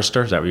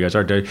barrister. Is that what you guys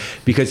are doing?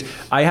 Because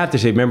I have to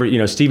say, remember,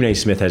 Stephen A.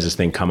 Smith has this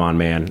thing, Come On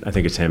Man. I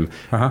think it's him.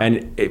 Uh-huh.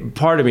 And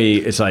part of me,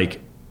 it's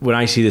like, when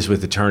I see this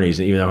with attorneys,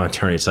 and even though I'm an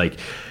attorney, it's like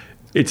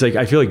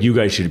I feel like you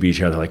guys should be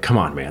each other. Like, come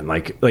on, man.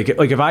 Like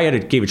if I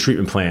gave a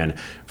treatment plan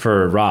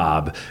for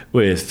Rob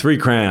with 3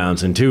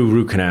 crowns and 2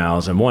 root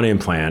canals and 1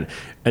 implant,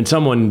 and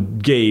someone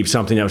gave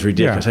something that was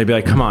ridiculous, I'd be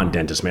like, come on,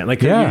 dentist man.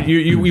 Like,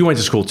 you went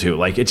to school too.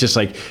 Like, it's just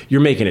like,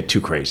 you're making it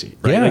too crazy,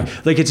 right?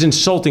 Yeah. Like it's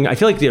insulting. I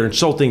feel like they're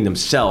insulting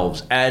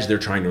themselves as they're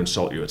trying to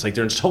insult you. It's like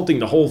they're insulting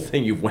the whole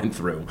thing you went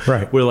through.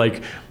 Right. Where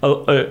like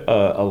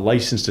a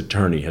licensed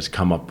attorney has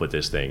come up with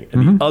this thing,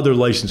 and the other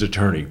licensed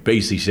attorney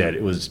basically said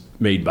it was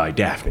made by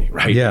Daphne,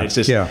 right? Yeah. And it's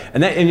just,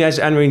 and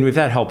if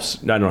that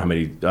helps, I don't know how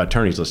many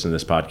attorneys listen to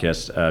this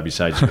podcast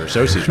besides your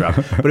associates, Rob,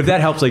 but if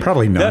that helps, like,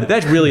 probably none.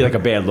 That's really like a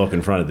bad look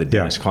in front of the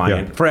dentist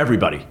client for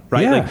everybody,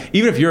 right? Yeah. Like,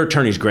 even if your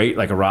attorney's great,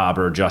 like a Rob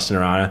or a Justin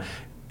or Anna,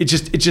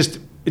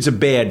 it's a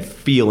bad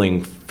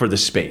feeling for the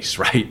space,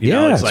 right? You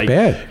know, it's like,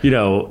 bad. You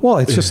know, well,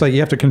 it's just like you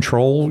have to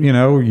control,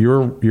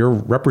 your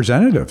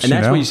representatives. And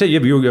that's what you say.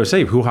 Yeah, you were going to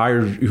say who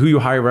you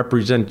hire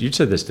represent. You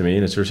said this to me,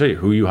 and it's say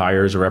who you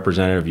hire as a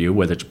representative of you,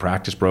 whether it's a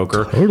practice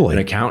broker, an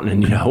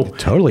accountant, and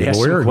totally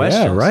lawyer.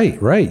 Yeah,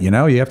 right.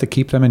 You have to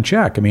keep them in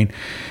check. I mean,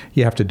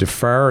 you have to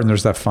defer, and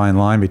there's that fine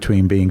line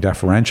between being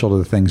deferential to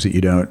the things that you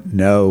don't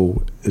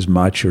know as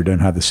much or don't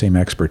have the same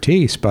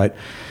expertise, but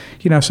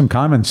some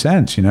common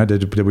sense.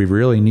 Did we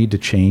really need to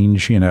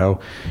change?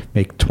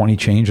 Make 20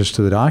 changes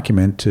to the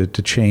document to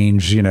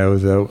change,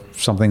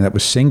 something that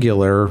was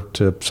singular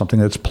to something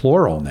that's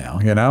plural now.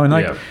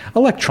 And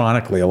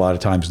electronically, a lot of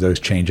times those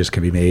changes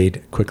can be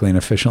made quickly and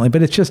efficiently.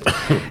 But it's just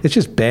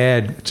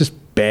bad. It's just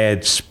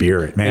bad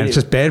spirit, man. It's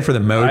just bad for the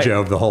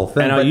mojo of the whole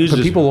thing. But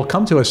people will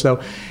come to us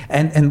though,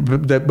 and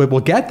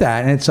we'll get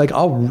that, and it's like,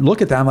 I'll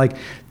look at that. I'm like,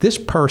 this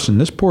poor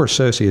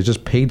associate has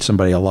just paid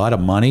somebody a lot of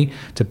money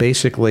to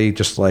basically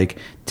just like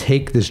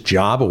take this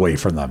job away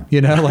from them.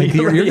 You're not going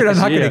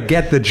to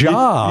get the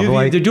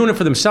job. They're doing it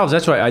for themselves.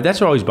 That's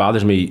what always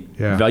bothers me.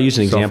 I'll use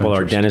an example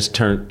our dentist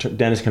can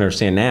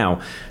understand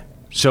now.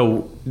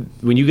 So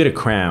when you get a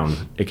crown,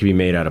 it can be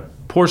made out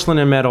of porcelain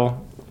and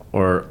metal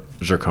or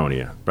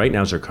zirconia. Right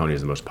now, zirconia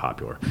is the most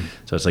popular.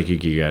 So it's like you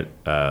get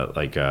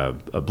like a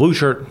blue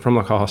shirt from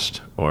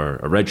Lacoste or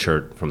a red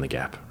shirt from the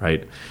Gap,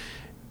 right?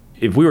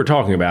 If we were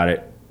talking about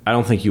it, I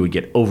don't think you would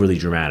get overly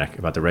dramatic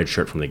about the red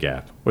shirt from the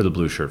Gap or the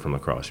blue shirt from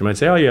Lacoste. You might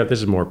say, oh yeah,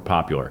 this is more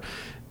popular.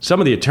 Some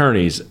of the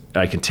attorneys,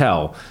 I can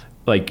tell,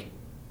 like,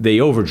 they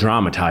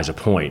over-dramatize a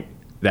point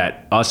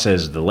that us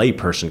as the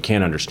layperson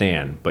can't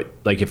understand. But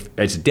like, if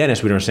as a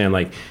dentist, we don't understand,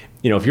 like,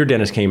 if your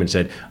dentist came and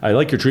said, I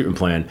like your treatment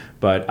plan,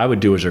 but I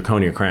would do a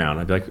zirconia crown,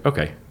 I'd be like,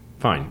 okay,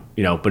 fine.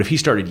 But if he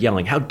started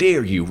yelling, how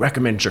dare you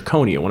recommend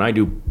zirconia when I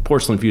do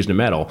porcelain fused to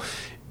metal,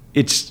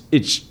 it's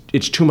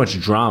too much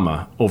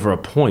drama over a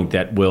point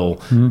that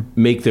will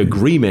make the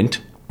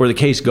agreement or the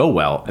case go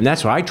well. And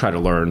that's what I try to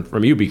learn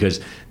from you, because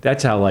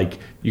that's how, like,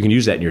 you can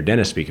use that in your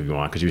dentist speak if you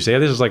want. Because you say,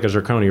 this is like a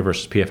zirconia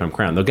versus PFM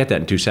crown. They'll get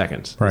that in 2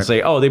 seconds. Right. They'll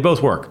say, oh, they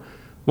both work.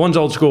 One's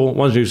old school,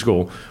 one's new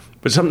school.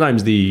 But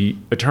sometimes the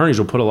attorneys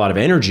will put a lot of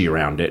energy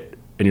around it,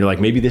 and you're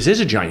like, maybe this is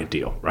a giant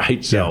deal,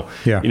 right? So,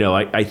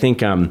 I think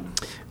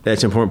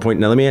that's an important point.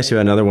 Now, let me ask you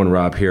another one,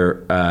 Rob,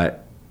 here.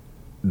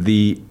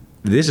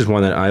 This is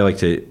one that I like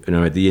to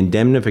the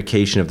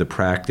indemnification of the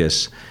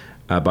practice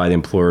by the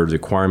employer, the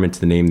requirement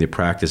to name the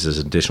practice as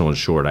additional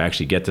insured. I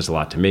actually get this a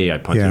lot to me. I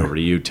punt it over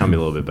to you. Tell me a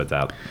little bit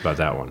about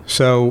that one.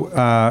 So,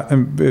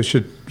 and I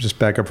should just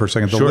back up for a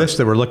second. The list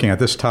that we're looking at,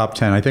 this top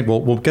 10, I think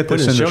we'll get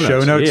this in the show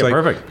notes. Yeah,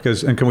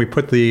 perfect. And can we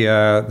put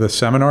the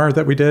seminar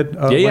that we did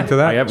link to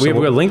that? We have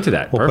a link to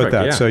that. We'll perfect. Put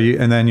that. Yeah. So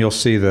and then you'll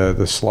see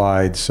the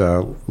slides,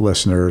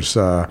 listeners,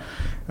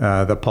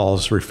 that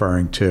Paul's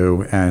referring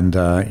to, and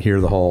hear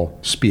the whole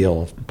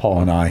spiel of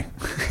Paul and I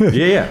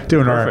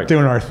doing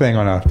our thing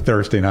on a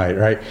Thursday night,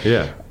 right?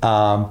 Yeah.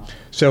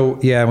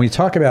 When we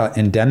talk about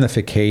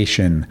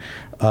indemnification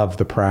of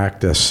the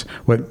practice,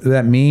 what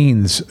that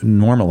means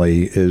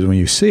normally is, when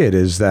you see it,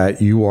 is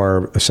that you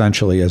are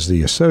essentially, as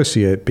the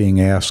associate, being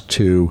asked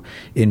to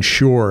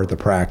insure the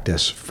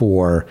practice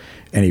for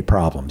any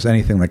problems,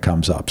 anything that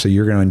comes up. So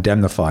you're going to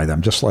indemnify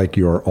them, just like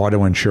your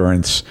auto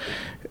insurance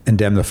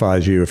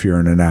indemnifies you if you're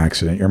in an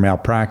accident. Your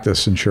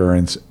malpractice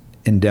insurance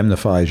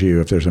indemnifies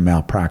you if there's a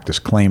malpractice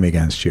claim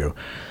against you.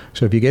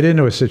 So if you get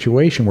into a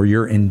situation where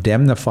you're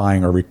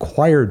indemnifying or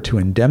required to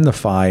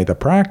indemnify the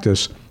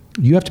practice,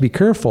 you have to be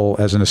careful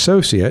as an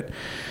associate,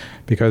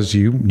 because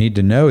you need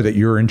to know that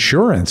your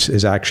insurance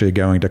is actually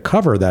going to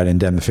cover that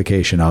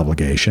indemnification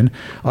obligation.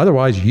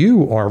 Otherwise,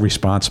 you are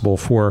responsible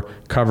for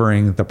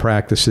covering the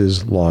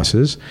practice's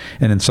losses.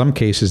 And in some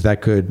cases,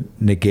 that could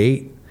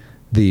negate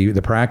the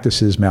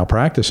practice's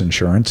malpractice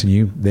insurance,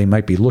 and they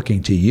might be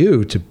looking to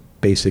you to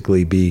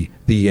basically be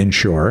the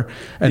insurer.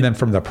 And then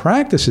from the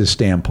practice's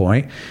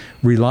standpoint,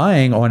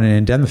 relying on an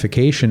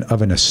indemnification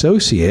of an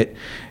associate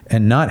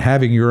and not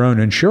having your own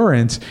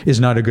insurance is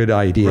not a good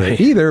idea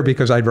either,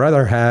 because I'd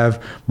rather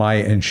have my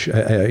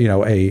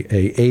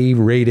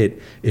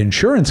A-rated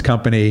insurance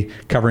company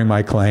covering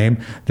my claim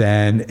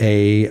than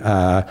a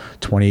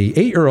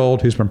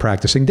 28-year-old who's been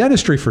practicing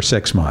dentistry for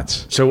 6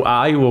 months. So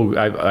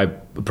I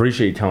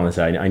appreciate you telling us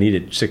that. I need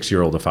a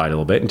 6-year-old to fight a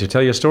little bit. And to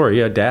tell you a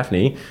story,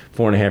 Daphne,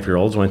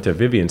 4.5-year-olds, went to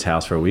Vivian's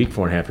house for a week,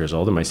 4.5 years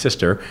old, and my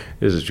sister,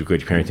 this is a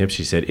good parenting tip,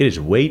 she said, it is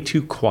way too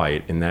too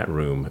quiet in that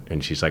room.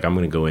 And she's like, I'm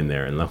going to go in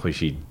there. And luckily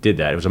she did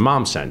that. It was a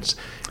mom sense.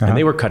 And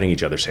they were cutting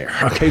each other's hair.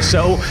 Okay,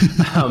 so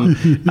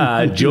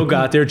Jill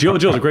got there.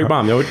 Jill's a great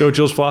mom. No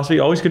Jill's philosophy,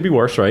 always could be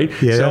worse, right?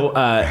 Yeah. So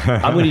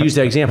I'm going to use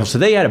that example. So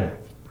they had a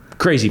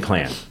crazy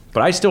plan.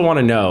 But I still want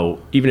to know,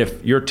 even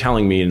if you're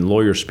telling me in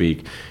lawyer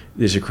speak,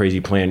 this is a crazy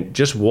plan,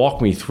 just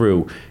walk me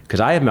through, because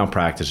I have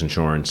malpractice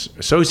insurance,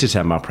 associates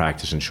have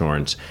malpractice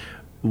insurance.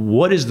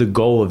 What is the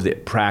goal of the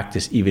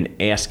practice, even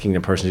asking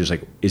the person who's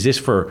like, is this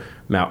for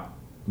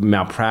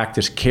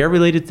malpractice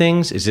care-related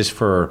things? Is this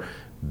for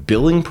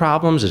billing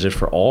problems? Is it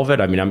for all of it?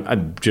 I mean,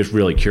 I'm just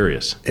really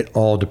curious. It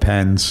all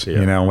depends,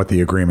 on what the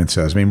agreement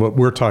says. I mean, what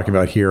we're talking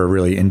about here are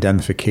really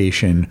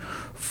indemnification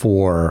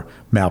for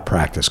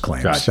malpractice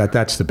claims. Gotcha.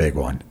 That's the big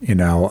one,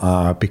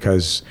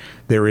 because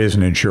there is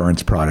an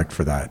insurance product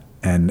for that,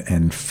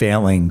 and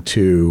failing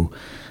to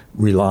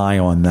rely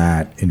on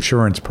that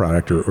insurance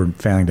product or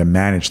failing to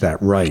manage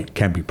that right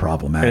can be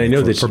problematic. And I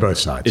know for both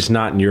sides. It's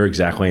not in your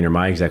exact lane or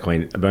my exact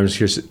lane, but I'm just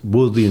curious,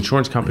 will the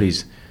insurance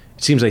companies,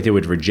 it seems like they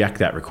would reject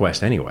that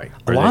request anyway.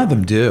 A lot of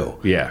them do.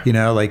 Yeah.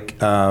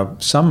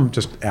 Some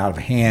just out of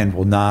hand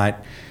will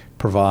not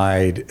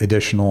provide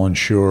additional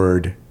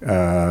insured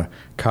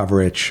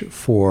coverage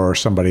for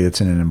somebody that's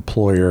in an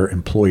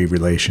employer-employee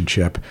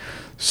relationship.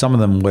 Some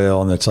of them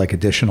will, and it's like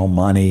additional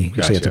money.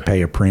 Gotcha. So you have to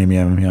pay a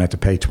premium. You have to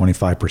pay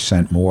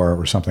 25% more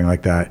or something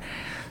like that.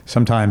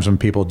 Sometimes when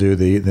people do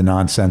the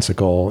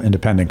nonsensical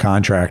independent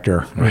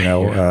contractor,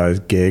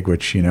 gig,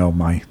 which,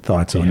 my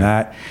thoughts on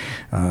that,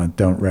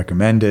 don't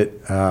recommend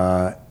it.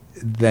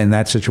 Then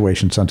that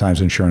situation, sometimes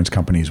insurance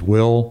companies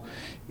will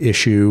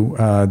issue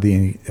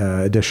the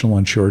additional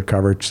insured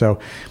coverage. So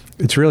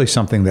it's really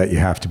something that you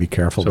have to be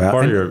careful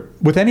about.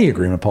 With any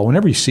agreement, Paul,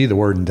 whenever you see the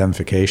word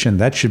indemnification,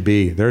 that should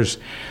be,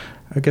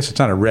 I guess it's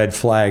not a red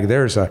flag.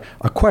 There's a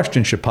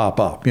question should pop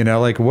up,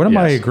 what am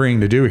I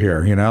agreeing to do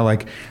here?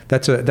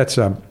 That's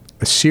a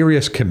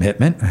serious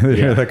commitment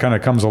that kind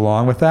of comes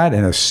along with that,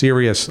 and a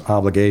serious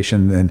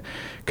obligation, and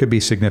could be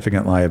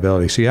significant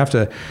liability. So you have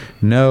to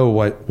know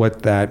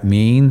what that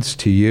means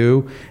to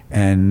you,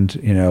 and,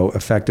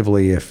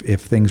 effectively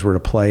if things were to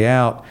play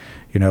out,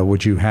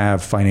 would you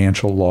have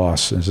financial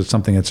loss? Is it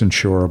something that's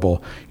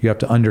insurable? You have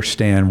to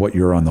understand what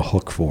you're on the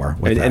hook for.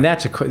 And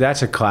that's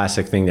a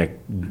classic thing that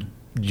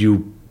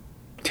you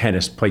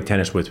play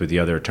tennis with the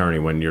other attorney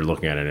when you're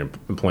looking at an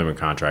employment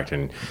contract,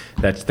 and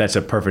that's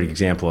a perfect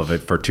example of it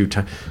for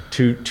two-time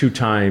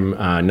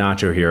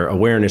Nacho here.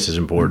 Awareness is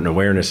important.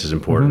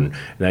 And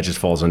that just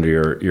falls under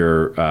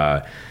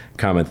your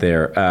comment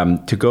there.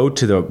 To go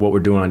to what we're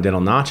doing on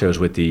Dental Nachos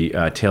with the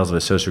Tales of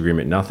a Social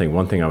Agreement Nothing,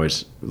 one thing I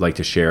always like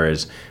to share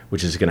is,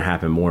 which is going to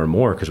happen more and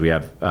more because we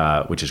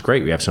have, which is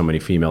great, we have so many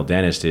female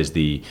dentists, is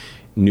the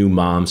new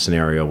mom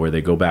scenario where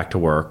they go back to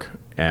work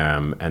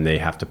and they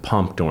have to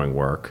pump during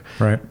work.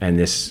 Right. And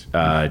this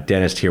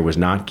dentist here was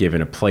not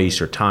given a place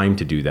or time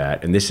to do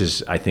that. And this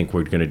is, I think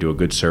we're going to do a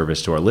good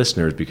service to our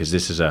listeners, because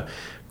this is a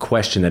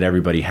question that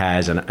everybody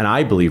has. And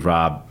I believe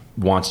Rob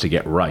wants to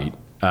get right,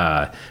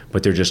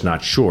 but they're just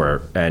not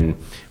sure. And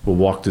we'll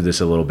walk through this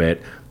a little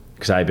bit,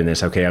 because I've been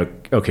this,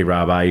 okay,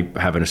 Rob, I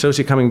have an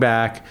associate coming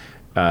back.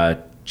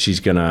 She's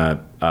going to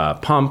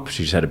pump.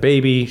 She's had a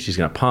baby. She's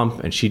going to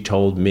pump. And she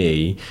told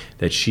me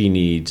that she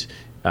needs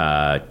 2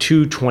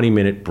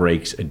 20-minute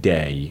breaks a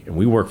day, and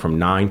we work from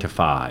 9 to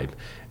 5.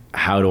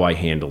 How do I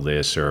handle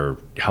this, or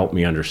help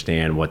me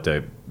understand what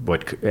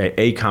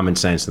a common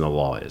sense in the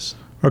law is?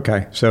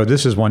 Okay, so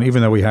this is one.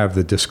 Even though we have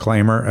the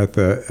disclaimer at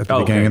the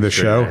beginning of the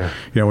show,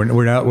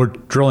 we're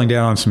drilling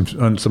down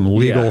on some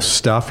legal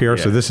stuff here.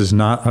 Yeah. So this is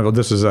not.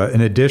 This is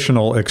an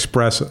additional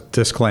express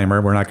disclaimer.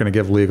 We're not going to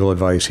give legal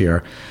advice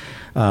here,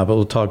 but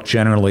we'll talk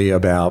generally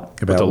about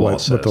what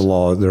the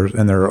law.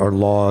 There are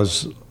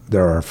laws.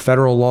 There are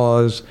federal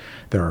laws,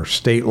 there are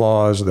state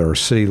laws, there are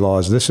city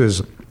laws. This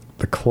is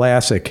the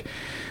classic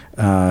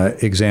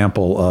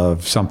example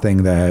of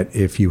something that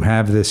if you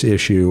have this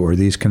issue or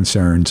these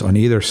concerns on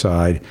either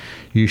side,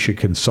 you should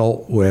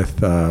consult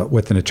with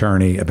an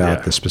attorney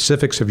about the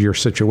specifics of your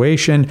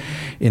situation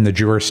in the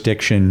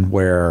jurisdiction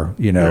where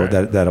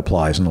that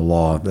applies, in the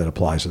law that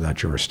applies to that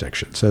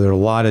jurisdiction. So there are a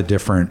lot of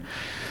different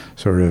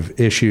sort of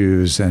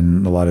issues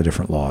and a lot of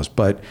different laws,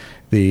 but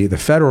the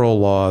federal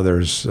law,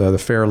 there's the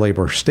Fair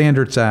Labor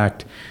Standards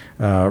Act,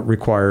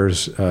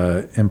 requires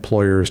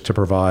employers to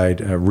provide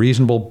a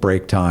reasonable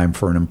break time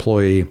for an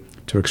employee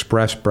to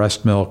express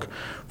breast milk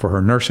for her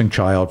nursing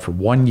child for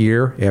 1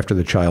 year after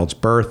the child's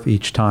birth,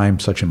 each time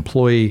such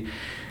employee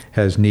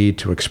has need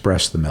to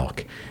express the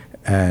milk.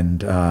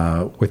 And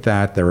with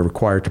that, they're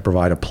required to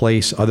provide a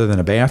place other than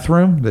a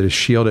bathroom that is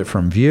shielded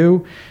from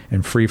view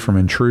and free from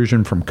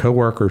intrusion from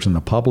coworkers and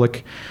the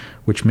public,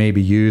 which may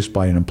be used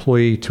by an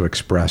employee to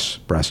express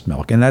breast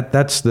milk. And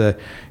that's the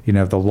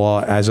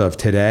law as of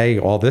today.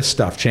 All this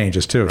stuff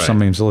changes too. If right.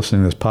 somebody's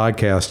listening to this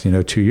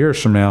podcast, 2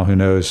 years from now, who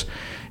knows,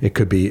 it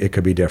could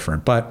be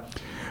different. But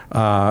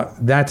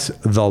that's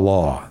the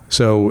law.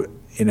 So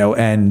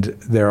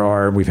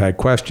And we've had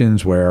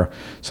questions where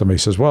somebody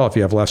says, well, if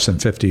you have less than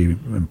 50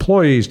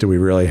 employees, do we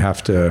really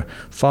have to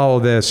follow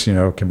this?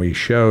 Can we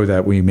show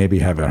that we maybe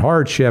have a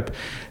hardship?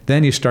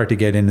 Then you start to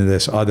get into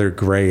this other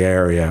gray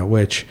area,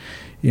 which,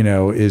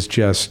 is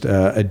just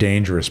a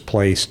dangerous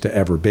place to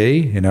ever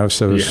be,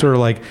 So it's sort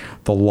of like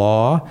the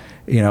law,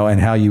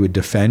 and how you would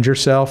defend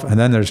yourself. And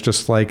then there's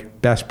just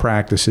like best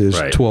practices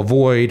to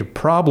avoid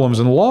problems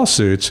and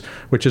lawsuits,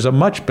 which is a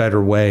much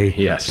better way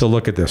to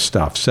look at this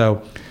stuff.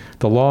 So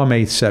the law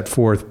may set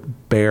forth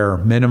bare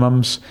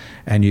minimums,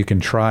 and you can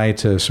try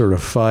to sort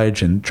of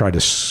fudge and try to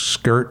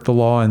skirt the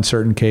law in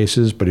certain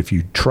cases. But if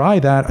you try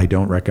that, I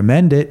don't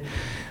recommend it.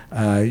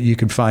 You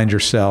can find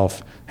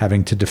yourself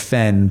having to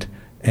defend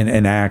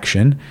an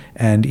action.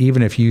 And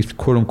even if you,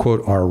 quote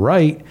unquote, are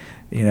right,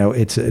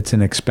 it's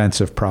an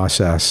expensive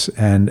process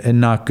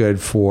and not good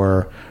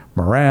for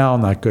morale,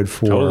 not good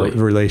for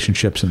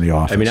relationships in the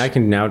office. I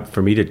mean,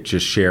 for me to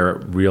just share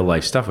real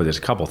life stuff with this,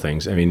 a couple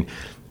things. I mean,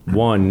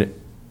 one,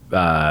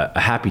 a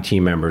happy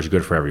team member is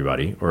good for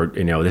everybody, or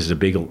this is a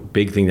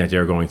big thing that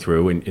they're going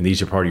through, and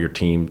these are part of your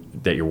team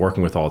that you're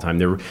working with all the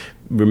time.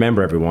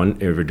 Remember, everyone,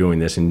 if you're doing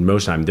this, and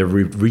most of the time they're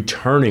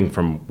returning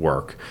from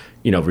work,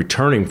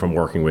 returning from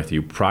working with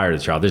you prior to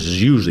the child. This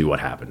is usually what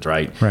happens,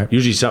 right?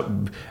 Usually,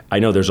 I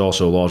know there's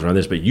also laws around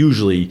this, but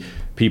usually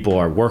people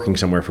are working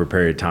somewhere for a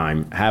period of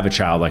time, have a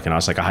child like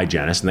us, like a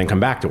hygienist, and then come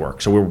back to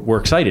work. So we're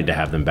excited to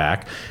have them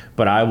back.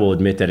 But I will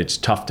admit that it's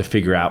tough to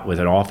figure out with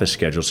an office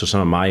schedule. So some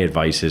of my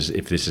advice is,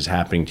 if this is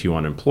happening to you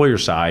on employer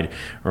side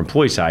or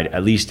employee side,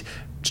 at least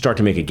start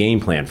to make a game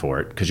plan for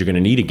it, because you're going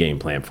to need a game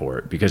plan for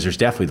it, because there's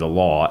definitely the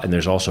law, and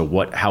there's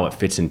also how it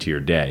fits into your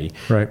day.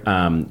 Right.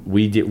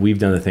 We've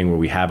done the thing where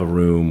we have a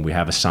room, we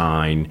have a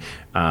sign,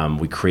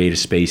 we create a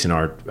space in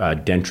our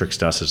Dentrix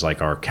does is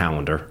like our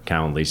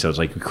Calendly. So it's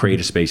like we create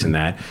a space in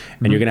that,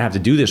 and you're going to have to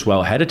do this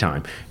well ahead of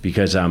time,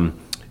 because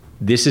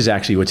this is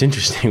actually what's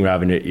interesting,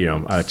 Robin.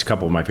 It's a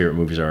couple of my favorite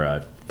movies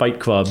are Fight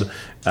Club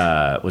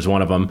was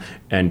one of them,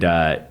 and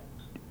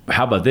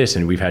how about this?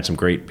 And we've had some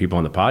great people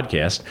on the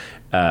podcast,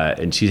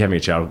 and she's having a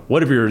child.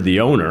 What if you're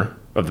the owner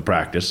of the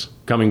practice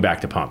coming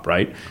back to pump,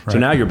 right? So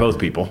now you're both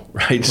people,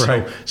 right?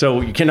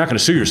 So you're not going to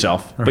sue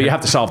yourself, but you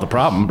have to solve the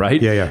problem,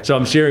 right? Yeah. So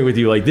I'm sharing with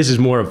you, like, this is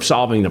more of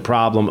solving the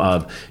problem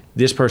of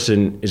this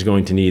person is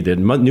going to need, the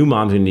new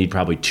mom's going to need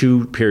probably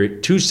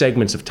two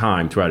segments of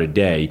time throughout a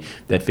day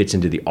that fits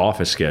into the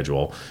office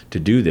schedule to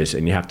do this,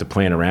 and you have to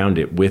plan around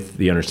it with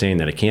the understanding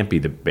that it can't be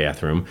the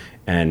bathroom,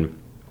 and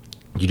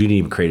you do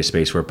need to create a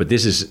space for it. But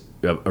this is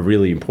a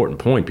really important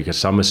point, because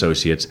some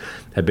associates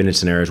have been in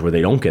scenarios where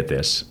they don't get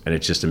this, and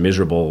it's just a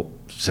miserable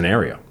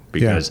scenario,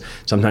 because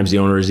sometimes the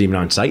owner is even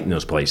on site in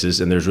those places,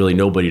 and there's really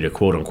nobody to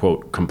quote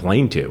unquote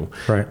complain to.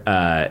 Right.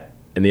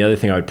 And the other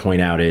thing I would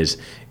point out is,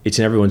 it's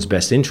in everyone's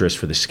best interest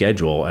for the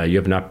schedule. You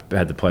have not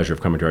had the pleasure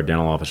of coming to our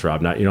dental office,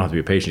 Rob. You don't have to be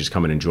a patient; just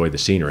come and enjoy the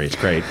scenery. It's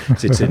great.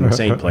 It's an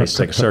insane place. It's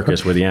like a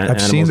circus where the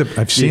animals.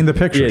 I've seen the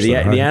pictures.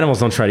 Yeah, the animals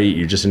don't try to eat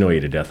you; just annoy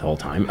you to death the whole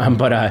time.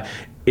 But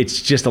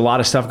it's just a lot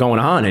of stuff going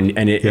on, and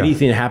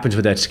anything that happens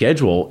with that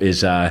schedule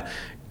is going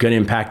to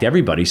impact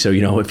everybody. So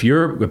if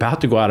you're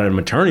about to go out on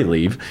maternity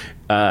leave,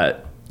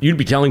 you'd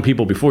be telling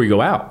people before you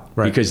go out,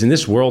 because in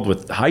this world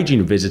with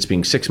hygiene visits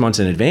being 6 months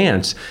in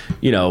advance,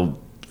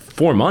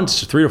 4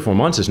 months, 3 or 4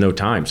 months is no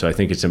time. So I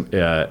think it's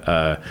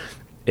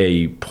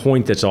a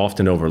point that's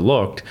often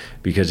overlooked,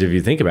 because if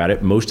you think about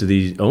it, most of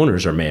these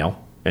owners are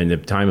male. And the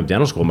time of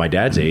dental school, my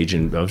dad's age,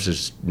 and I was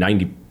just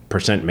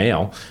 90%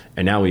 male,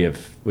 and now we have,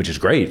 which is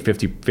great,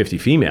 50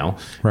 female.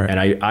 Right. And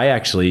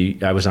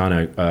I was on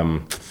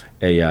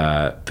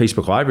a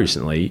Facebook Live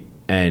recently,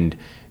 and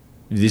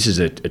this is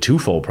a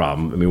twofold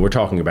problem. I mean, we're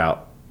talking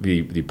about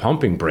the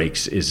pumping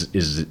breaks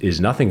is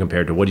nothing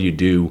compared to what do you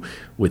do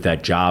with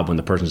that job when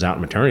the person's out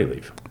on maternity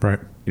leave. Right.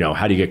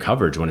 How do you get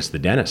coverage when it's the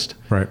dentist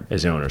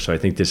as the owner? So I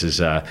think this is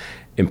a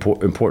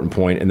important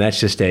point, and that's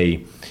just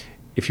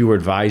if you were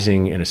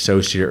advising an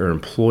associate or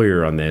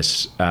employer on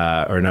this,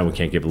 or no, we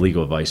can't give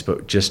legal advice,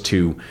 but just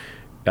to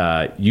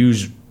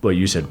use what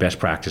you said, best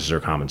practices or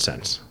common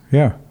sense.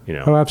 Yeah.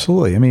 Oh,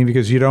 absolutely. I mean,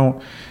 because you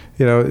don't,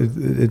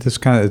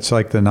 it's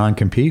like the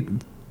non-compete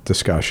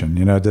discussion,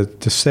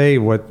 to say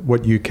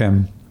what you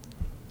can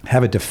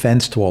have a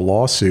defense to a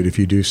lawsuit if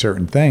you do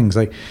certain things,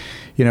 like,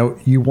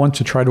 you want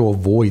to try to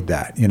avoid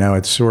that.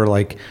 It's sort of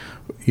like,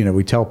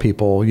 we tell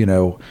people,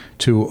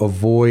 to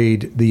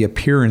avoid the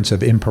appearance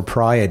of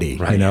impropriety,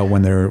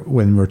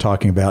 when we're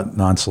talking about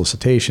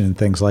non-solicitation and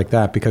things like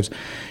that, because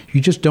you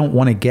just don't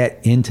want to get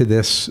into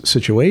this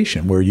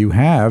situation where you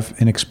have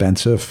an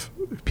expensive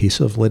piece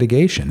of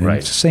litigation. And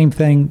it's the same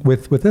thing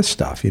with this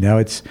stuff.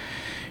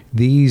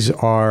 These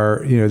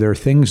are, there are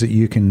things that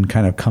you can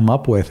kind of come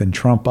up with and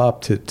trump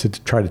up to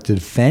try to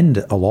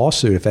defend a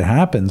lawsuit if it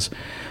happens,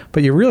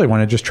 but you really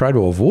want to just try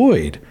to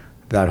avoid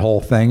that whole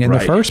thing in the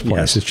first place.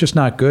 Yes. It's just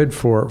not good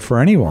for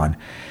anyone.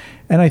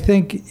 And I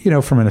think,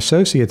 from an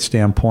associate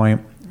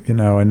standpoint,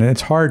 and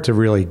it's hard to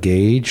really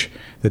gauge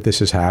that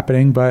this is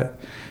happening, but,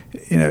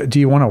 do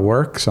you want to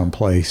work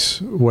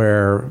someplace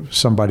where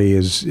somebody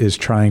is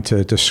trying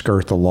to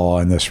skirt the law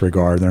in this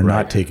regard? They're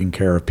not taking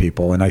care of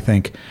people. And I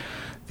think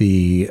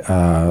the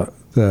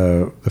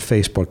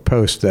Facebook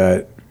post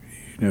that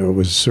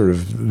was sort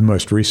of the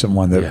most recent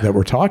one that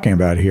we're talking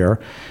about here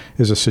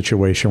is a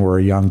situation where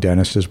a young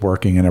dentist is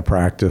working in a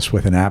practice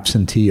with an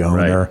absentee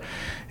owner.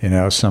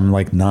 Some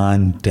like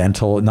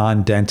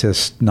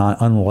non-dentist,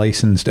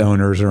 unlicensed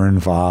owners are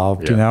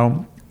involved.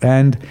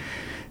 And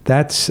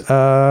that's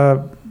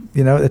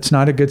it's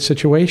not a good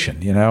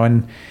situation.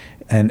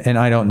 And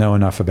I don't know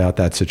enough about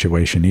that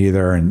situation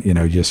either. And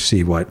just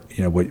see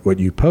what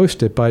you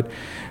posted, but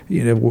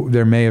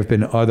there may have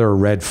been other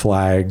red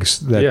flags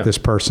that this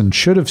person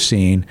should have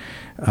seen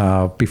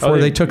before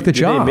they took the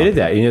job. They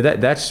admitted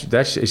that.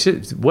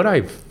 That's what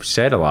I've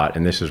said a lot,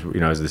 and this is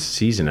as this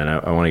season, and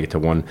I want to get to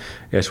one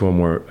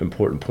more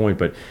important point,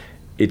 but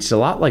it's a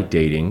lot like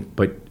dating,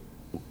 but.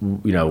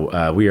 We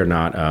are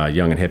not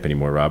young and hip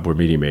anymore, Rob. We're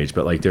medium age,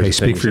 but like there's. Hey,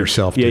 speak for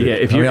yourself. Dude.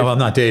 Yeah. I'm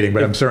not dating,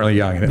 but I'm certainly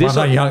young. I'm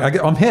not young.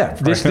 I'm hip.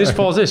 This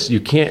falls. You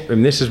can't.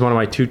 And this is one of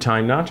my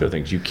 2-time Nacho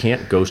things. You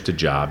can't ghost a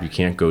job. You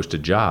can't ghost a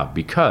job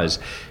because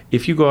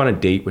if you go on a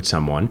date with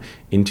someone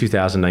in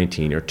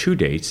 2019 or 2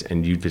 dates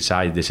and you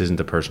decide this isn't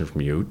the person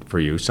for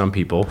you, some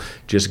people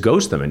just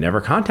ghost them and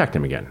never contact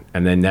them again,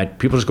 and then that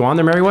people just go on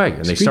their merry way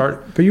and they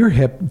start. But you're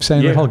hip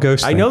saying the whole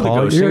ghost thing. I know the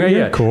Paul. ghosting.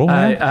 You're cool.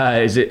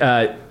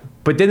 Man.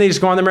 But then they just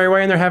go on their merry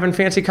way and they're having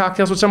fancy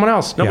cocktails with someone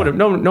else. No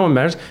one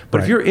matters.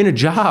 But if you're in a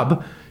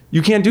job,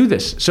 you can't do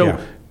this. So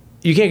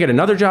you can't get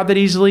another job that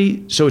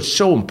easily. So it's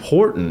so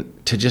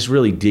important to just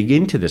really dig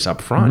into this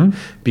up front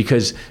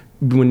because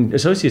when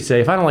associates say,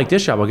 if I don't like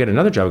this job, I'll get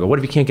another job. I go, what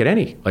if you can't get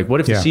any? Like,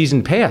 what if the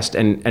season passed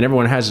and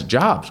everyone has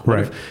jobs?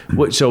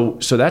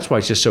 So that's why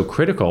it's just so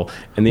critical.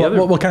 And the other,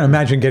 kind of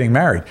imagine getting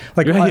married.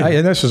 Like,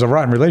 and this is a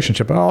rotten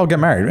relationship. I'll get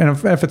married, and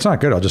if it's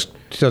not good, I'll just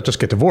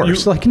get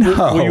divorced. No.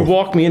 Well, you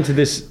walked me into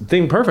this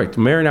thing perfect.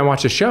 Mary and I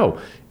watched a show.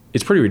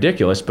 It's pretty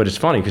ridiculous, but it's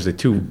funny because the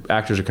two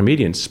actors are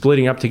comedians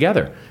splitting up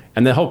together,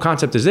 and the whole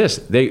concept is this: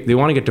 they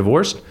want to get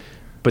divorced.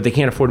 But they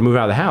can't afford to move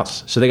out of the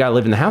house. So they got to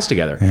live in the house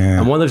together. Yeah,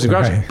 and one lives in the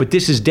garage. Right. But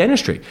this is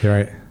dentistry.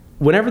 Right.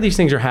 Whenever these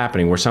things are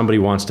happening where somebody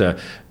wants to,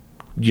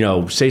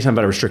 say something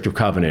about a restrictive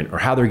covenant or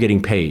how they're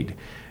getting paid,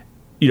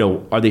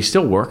 are they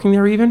still working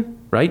there even?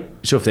 Right?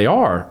 So if they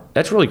are,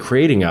 that's really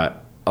creating a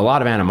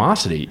lot of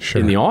animosity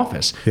in the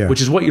office,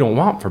 which is what you don't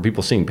want for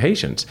people seeing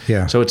patients.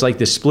 Yeah. So it's like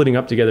this splitting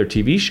up together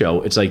TV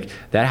show. It's like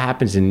that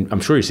happens I'm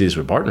sure you see this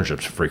with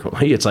partnerships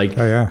frequently. It's like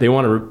they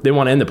want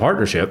to end the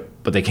partnership,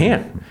 but they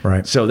can't.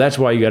 Right. So that's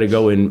why you got to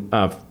go in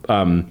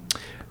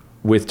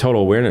with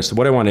total awareness. So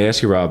what I want to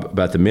ask you, Rob,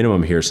 about the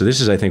minimum here. So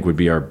this is, I think, would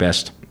be our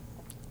best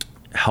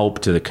help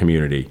to the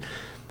community.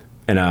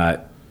 And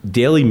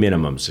daily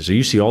minimums. So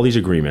you see all these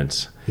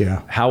agreements.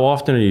 Yeah. How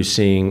often are you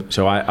seeing?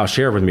 So I'll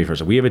share it with me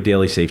first. We have a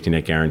daily safety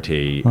net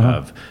guarantee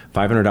of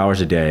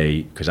 $500 a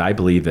day because I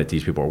believe that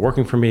these people are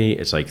working for me.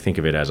 It's like, think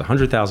of it as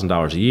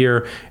 $100,000 a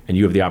year, and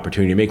you have the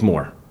opportunity to make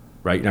more,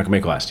 right? You're not gonna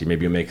make less.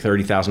 Maybe you'll make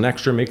 $30,000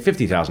 extra, make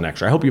 $50,000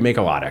 extra. I hope you make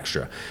a lot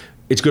extra.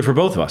 It's good for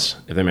both of us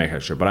if they make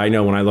extra. But I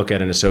know when I look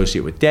at an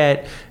associate with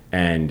debt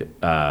and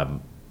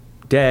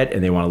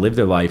they want to live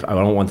their life, I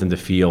don't want them to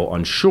feel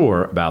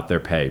unsure about their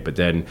pay. But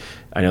then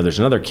I know there's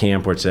another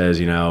camp where it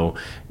says,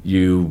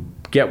 you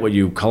get what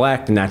you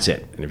collect and that's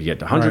it. And if you get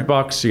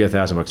 $100, you get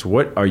 $1,000.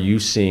 What are you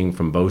seeing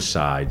from both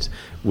sides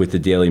with the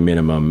daily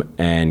minimum?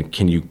 And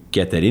can you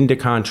get that into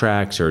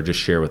contracts or just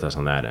share with us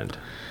on that end?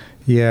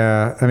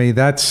 Yeah, I mean,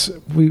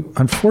 we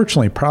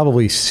unfortunately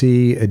probably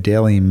see a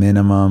daily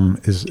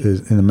minimum is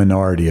in the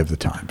minority of the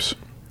times.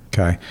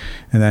 Okay.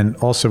 And then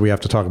also we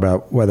have to talk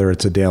about whether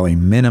it's a daily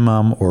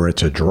minimum or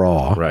it's a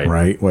draw,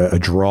 right? A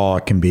draw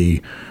can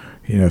be,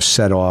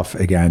 set off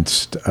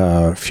against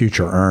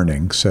future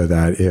earnings so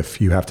that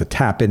if you have to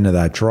tap into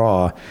that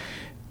draw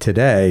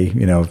today,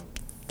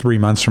 3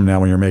 months from now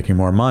when you're making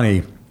more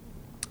money,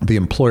 the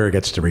employer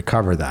gets to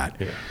recover that.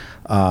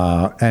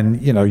 Yeah. And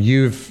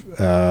you've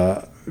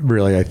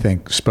really, I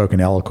think, spoken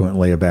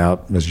eloquently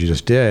about, as you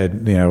just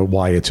did,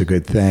 why it's a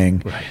good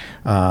thing. Right.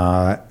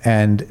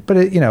 But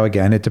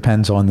again, it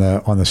depends on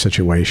the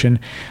situation.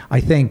 I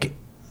think,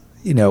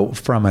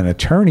 from an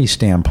attorney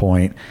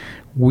standpoint,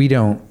 we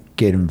don't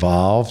get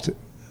involved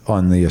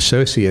on the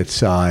associate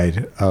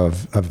side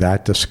of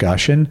that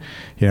discussion.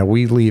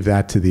 We leave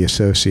that to the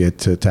associate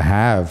to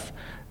have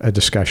a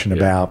discussion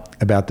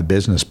about the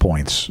business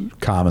points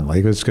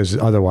commonly, because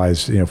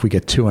otherwise, if we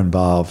get too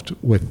involved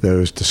with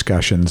those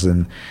discussions,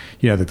 then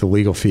that the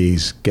legal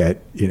fees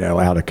get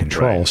out of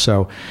control. Right.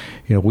 So,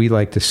 we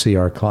like to see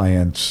our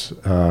clients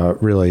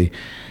really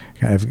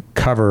kind of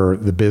cover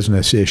the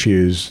business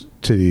issues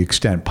to the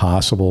extent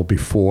possible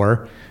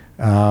before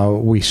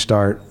we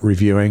start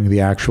reviewing the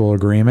actual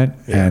agreement.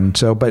 Yeah. And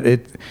so, but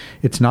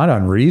it's not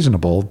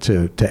unreasonable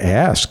to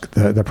ask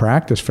the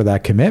practice for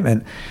that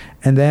commitment,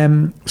 and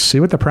then see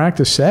what the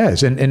practice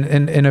says. And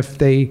if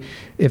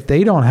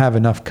they don't have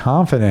enough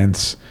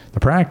confidence, the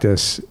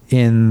practice,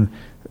 in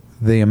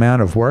the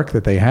amount of work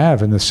that they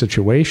have in this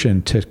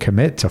situation to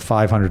commit to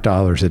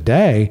 $500 a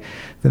day,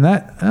 then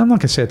that, I'm not going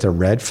to say it's a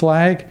red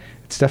flag.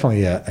 It's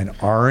definitely an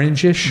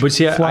orangish But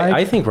see, flag.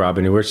 I think,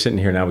 Robin, we're sitting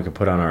here now, we can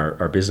put on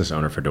our business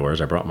owner fedoras.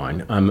 I brought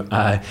mine.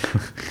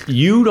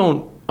 You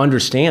don't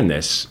understand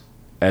this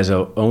as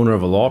a owner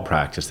of a law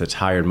practice that's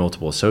hired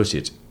multiple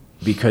associates,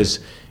 because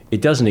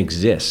it doesn't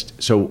exist.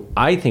 So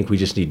I think we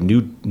just need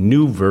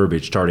new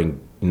verbiage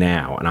starting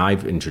now, and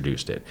I've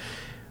introduced it.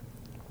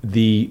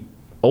 The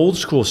old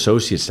school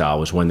associate style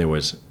was when there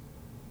was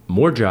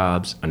more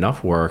jobs,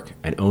 enough work,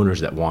 and owners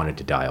that wanted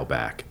to dial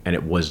back. And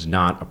it was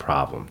not a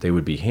problem. They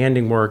would be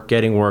handing work,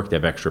 getting work, they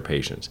have extra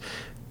patience.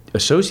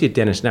 Associate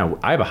dentists now,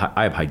 I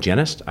have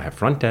hygienists, I have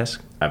front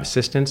desk, I have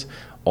assistants.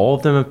 All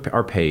of them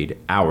are paid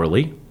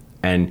hourly.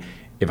 And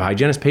if a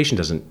hygienist patient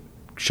doesn't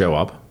show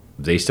up,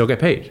 they still get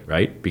paid,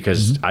 right?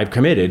 Because I've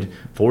committed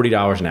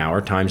 $40 an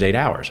hour times 8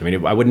 hours. I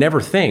mean, I would never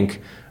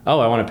think, I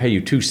want to pay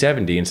you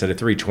 $270 instead of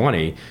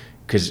 $320,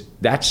 because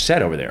that's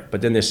set over there.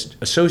 But then this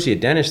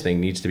associate dentist thing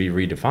needs to be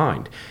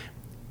redefined.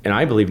 And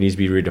I believe it needs to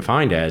be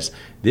redefined as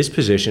this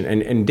position,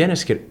 and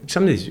dentists get,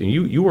 some of these,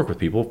 you work with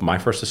people, my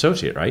first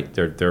associate, right?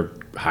 They're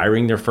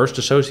hiring their first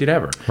associate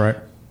ever. Right.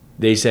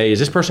 They say, is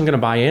this person going to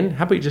buy in?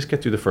 How about you just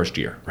get through the first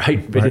year,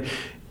 right?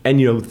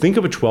 And think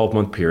of a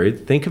 12-month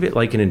period. Think of it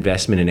like an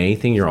investment in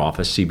anything in your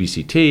office,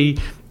 CBCT,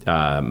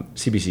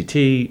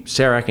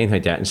 CEREC, anything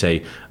like that, and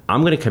say,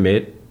 I'm going to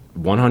commit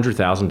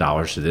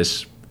 $100,000 to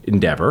this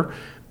endeavor.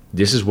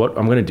 This is what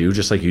I'm going to do,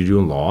 just like you do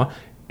in law.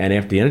 And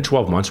after the end of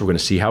 12 months, we're going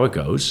to see how it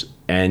goes.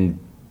 And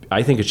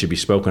I think it should be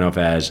spoken of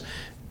as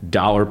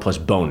dollar plus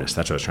bonus.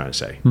 That's what I was trying to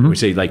say. We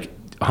say like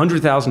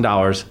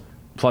 $100,000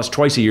 plus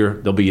twice a year,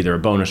 there'll be either a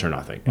bonus or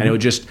nothing. And it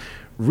would just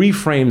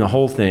reframe the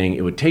whole thing.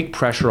 It would take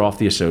pressure off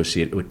the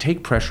associate. It would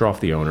take pressure off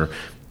the owner.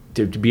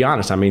 To be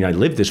honest, I mean, I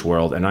live this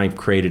world, and I've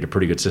created a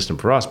pretty good system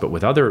for us. But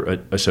with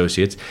other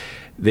associates,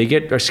 they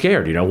are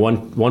scared.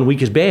 One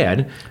week is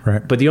bad,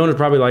 right. But the owner's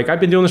probably like,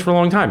 I've been doing this for a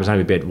long time. It's not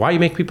even bad. Why do you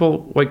make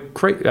people like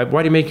crazy?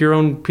 Why do you make your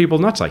own people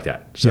nuts like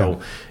that? So,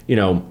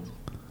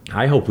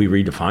 I hope we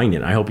redefine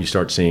it. I hope you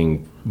start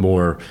seeing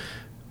more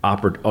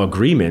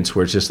agreements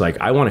where it's just like,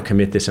 I want to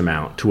commit this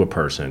amount to a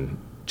person,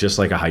 just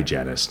like a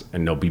hygienist,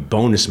 and there'll be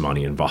bonus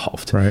money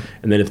involved. Right.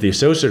 And then if the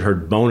associate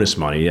heard bonus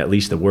money, at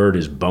least the word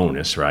is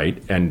bonus,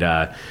 right? And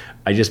I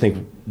just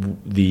think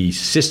the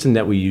system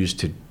that we use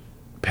to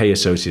pay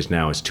associates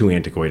now is too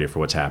antiquated for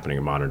what's happening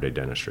in modern day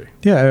dentistry.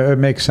 Yeah, it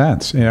makes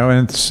sense.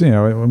 And it's,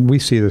 we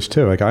see this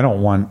too. Like, I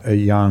don't want a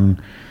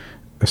young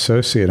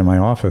associate in my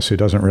office who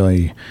doesn't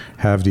really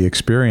have the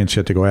experience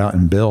yet to go out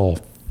and bill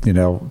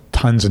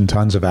tons and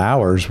tons of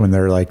hours when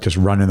they're like just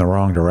running the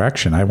wrong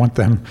direction. I want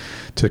them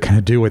to kind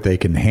of do what they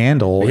can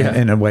handle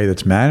in a way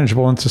that's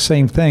manageable. And it's the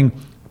same thing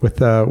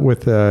with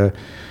a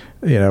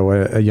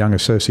young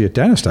associate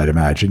dentist, I'd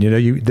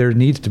imagine. There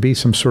needs to be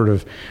some sort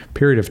of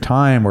period of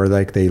time where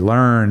like they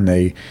learn,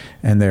 they're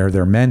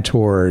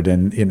mentored,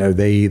 and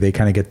they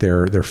kind of get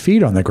their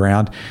feet on the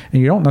ground.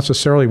 And you don't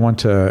necessarily want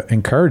to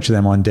encourage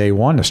them on day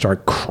one to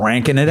start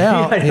cranking it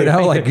out.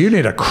 Like, you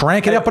need to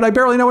crank it up, but I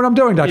barely know what I'm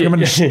doing, Dr.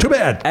 Goodman. It's too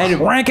bad.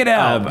 Crank it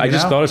out. I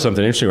just thought of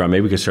something interesting, Rob.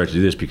 Maybe we could start to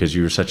do this because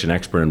you're such an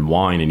expert in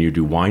wine and you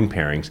do wine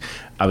pairings.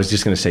 I was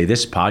just going to say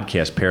this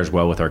podcast pairs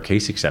well with our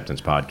case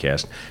acceptance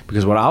podcast,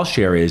 because what I'll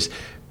share is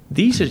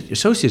these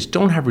associates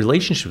don't have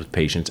relationships with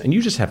patients, and you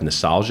just have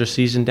nostalgia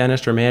seasoned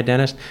dentist or mad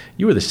dentist.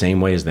 You were the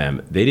same way as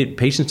them.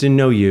 Patients didn't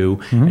know you,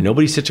 and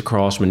nobody sits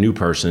across from a new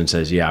person and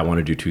says, yeah, I want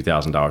to do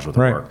 $2,000 worth of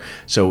work.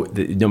 So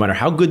no matter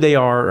how good they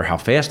are or how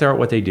fast they are at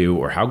what they do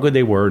or how good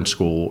they were in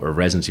school or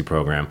residency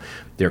program,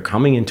 they're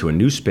coming into a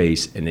new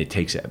space, and it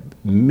takes a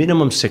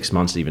minimum 6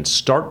 months to even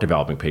start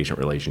developing patient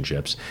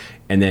relationships,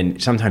 and then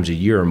sometimes a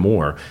year or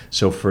more.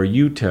 So for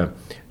you to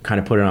kind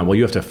of put it on, well,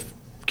 you have to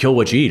kill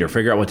what you eat or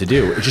figure out what to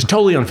do, it's just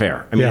totally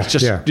unfair. I mean,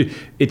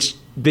 it's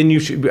then you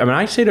should. I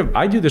mean,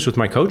 I do this with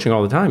my coaching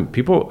all the time.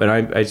 People,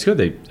 and it's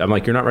good. I'm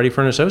like, you're not ready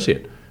for an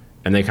associate,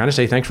 and they kind of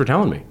say, thanks for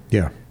telling me.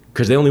 Yeah,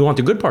 because they only want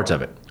the good parts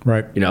of it.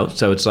 Right.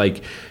 So it's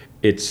like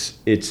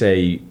it's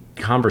a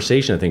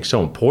conversation I think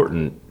so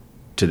important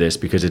to this,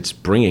 because it's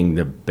bringing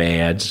the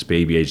bads,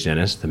 baby age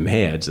dentists, the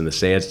mads and the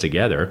sads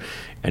together,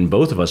 and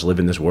both of us live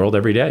in this world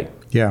every day.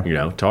 Yeah,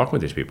 talking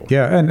with these people.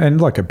 Yeah,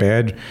 and look, a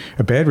bad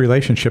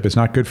relationship is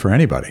not good for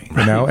anybody.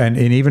 And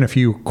even if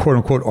you quote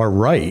unquote are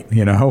right,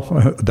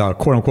 the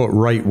quote unquote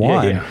right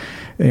one.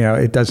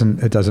 It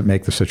doesn't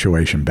make the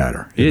situation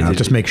better. It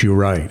just makes you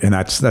right, and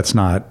that's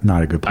not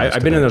a good place.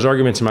 I've been in those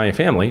arguments in my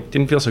family.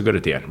 Didn't feel so good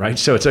at the end, right?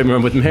 So it's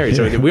with Mary.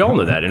 So we all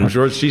know that, and I'm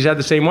sure she's had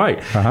the same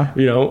way.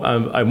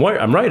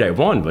 I'm right. I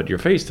won, but your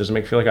face doesn't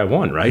make me feel like I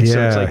won, right? Yeah,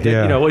 so it's like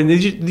and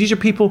these are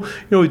people.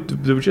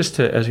 Just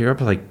as you're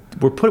up, like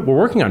we're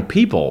working on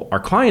people.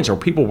 Our clients are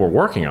people we're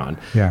working on.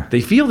 Yeah,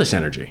 they feel this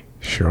energy.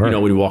 Sure. When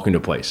you walk into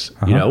a place,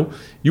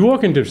 you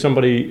walk into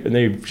somebody and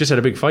they've just had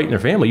a big fight in their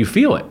family, you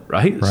feel it,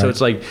 right? So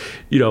it's like,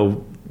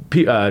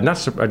 I'm not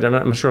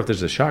sure if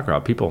there's a shock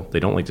crowd. People, they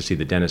don't like to see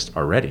the dentist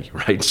already,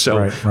 right?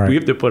 So we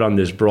have to put on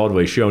this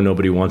Broadway show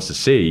nobody wants to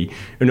see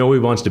and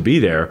nobody wants to be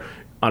there.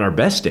 on our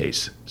best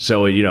days.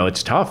 So,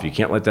 it's tough. You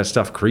can't let that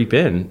stuff creep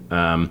in.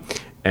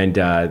 And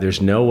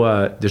there's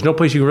no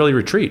place you can really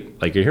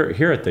retreat. Like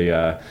here at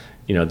the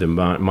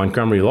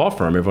Montgomery law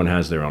firm, everyone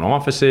has their own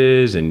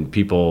offices, and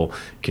people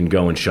can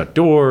go and shut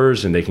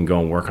doors, and they can go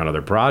and work on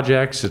other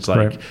projects. It's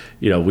like,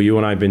 you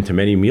and I have been to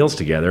many meals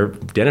together.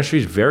 Dentistry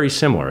is very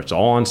similar. It's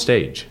all on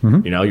stage.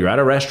 Mm-hmm. You're at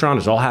a restaurant.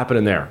 It's all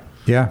happening there.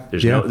 Yeah.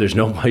 There's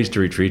no place to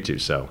retreat to.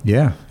 So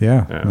yeah.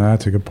 No,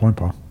 that's a good point,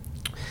 Paul.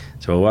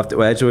 So we'll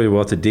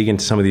have to dig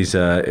into some of these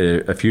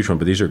a future one,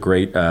 but these are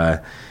great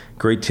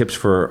tips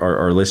for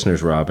our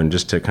listeners, Rob. And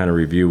just to kind of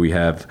review, we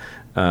have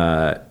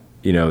the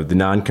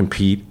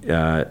non-compete,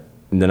 and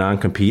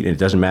it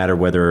doesn't matter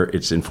whether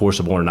it's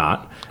enforceable or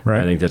not.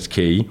 Right. I think that's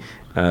key.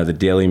 The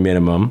daily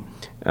minimum,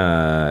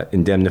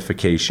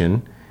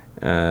 indemnification,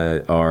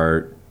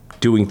 are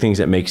doing things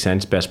that make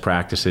sense, best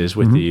practices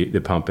with the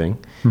pumping.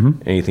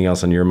 Mm-hmm. Anything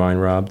else on your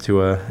mind, Rob,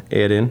 to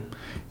add in?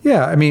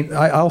 Yeah, I mean,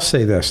 I'll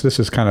say this. This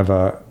is kind of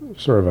a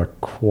sort of a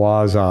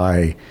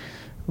quasi-legal,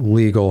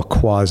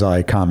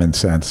 quasi-common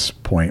sense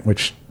point,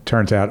 which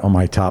turns out on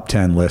my top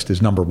 10 list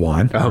is number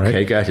 1. Okay,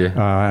 right? Gotcha.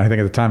 I think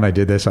at the time I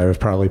did this, I was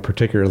probably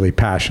particularly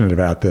passionate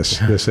about this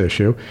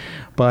issue.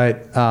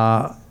 But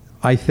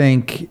I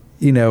think,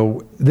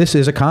 this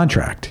is a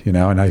contract,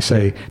 and I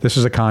say this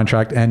is a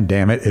contract, and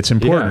damn it, it's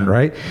important,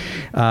 right?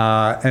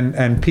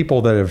 And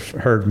people that have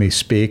heard me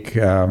speak,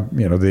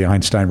 the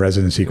Einstein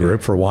Residency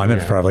Group, for one,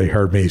 have probably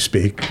heard me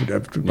speak, a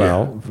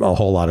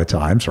whole lot of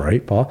times,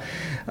 right, Paul?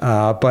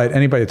 But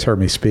anybody that's heard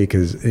me speak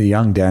is a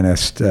young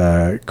dentist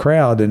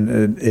crowd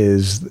and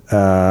has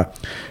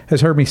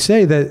heard me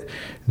say that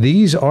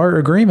these are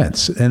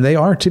agreements, and they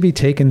are to be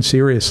taken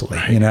seriously,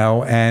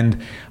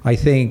 and I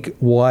think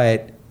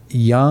what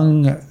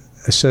young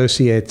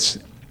associates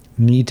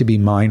need to be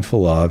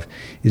mindful of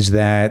is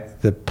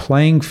that the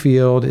playing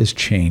field is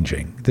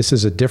changing. This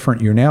is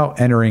you're now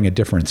entering a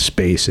different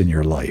space in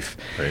your life.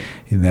 Right.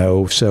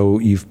 So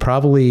you've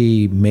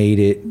probably made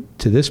it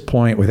to this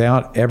point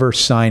without ever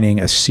signing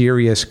a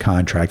serious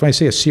contract. When I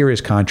say a serious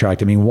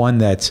contract, I mean one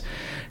that's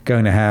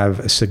going to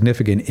have a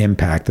significant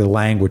impact, the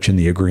language in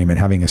the agreement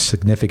having a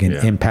significant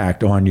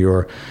impact on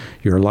your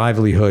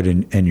livelihood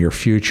and your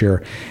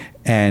future.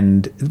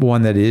 And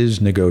one that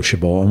is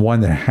negotiable and one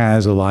that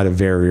has a lot of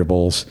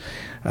variables.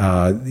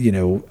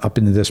 Up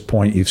into this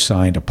point, you've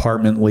signed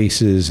apartment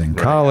leases in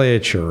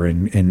college or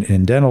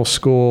in dental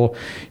school.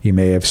 You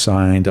may have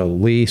signed a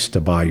lease to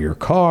buy your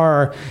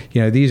car.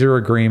 These are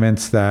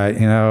agreements that,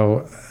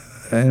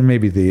 and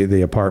maybe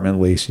the apartment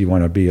lease you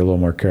want to be a little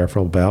more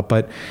careful about,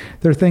 but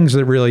they're things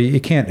that really you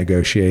can't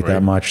negotiate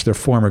that much. They're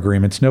form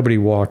agreements. Nobody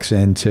walks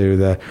into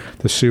the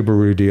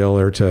Subaru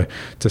dealer to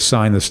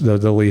sign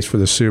the lease for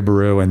the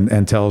Subaru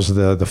and tells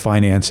the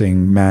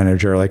financing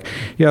manager, like,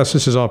 yes,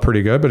 this is all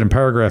pretty good, but in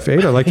paragraph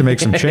 8, I'd like to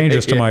make some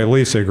changes to my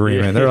lease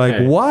agreement. They're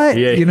like, what?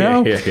 Get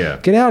out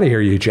of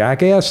here, you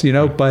jackass,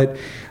 but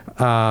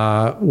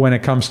when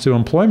it comes to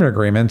employment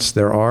agreements,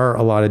 there are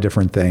a lot of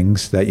different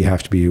things that you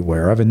have to be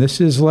aware of. And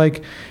this is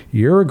like,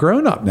 you're a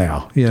grown-up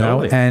now,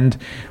 Totally. And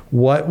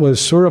what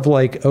was sort of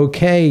like,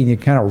 okay, and you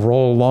kind of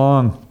roll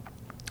along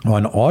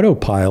on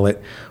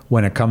autopilot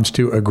when it comes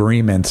to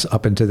agreements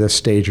up into this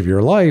stage of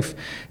your life,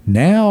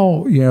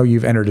 now,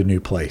 you've entered a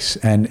new place.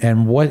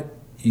 And what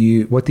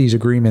these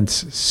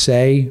agreements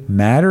say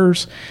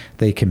matters.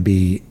 They can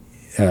be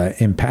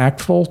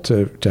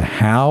impactful to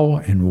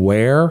how and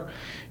where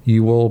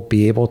you will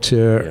be able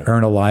to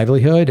earn a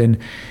livelihood. And,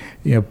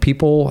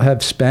 people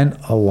have spent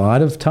a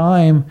lot of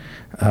time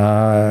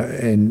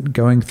in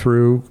going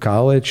through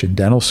college and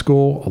dental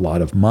school, a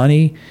lot of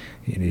money.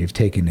 You've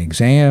taken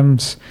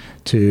exams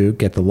to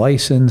get the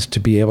license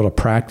to be able to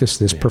practice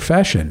this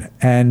profession.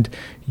 And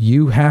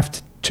you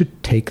have to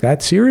take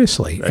that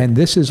seriously. Right. And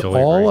this is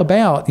all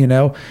about,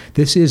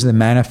 this is the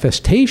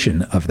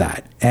manifestation of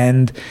that.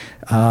 And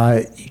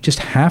you just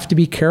have to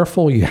be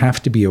careful. You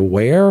have to be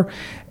aware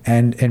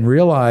and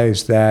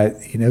realize that,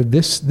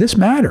 this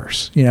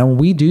matters.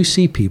 We do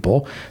see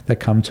people that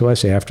come to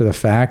us after the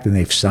fact and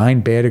they've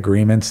signed bad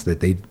agreements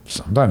that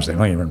sometimes they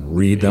don't even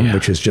read them,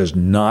 which is just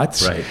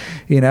nuts. Right.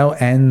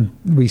 And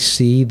we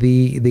see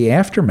the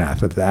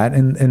aftermath of that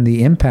and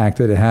the impact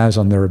that it has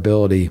on their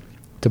ability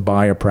to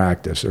buy a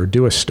practice or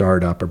do a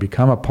startup or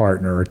become a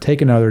partner or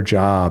take another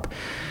job.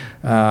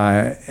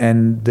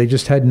 And they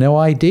just had no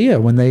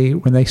idea when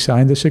they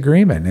signed this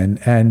agreement.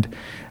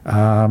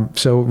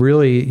 So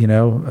really,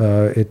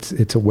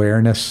 it's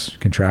awareness,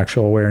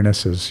 contractual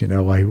awareness is,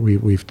 like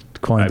we've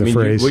coined the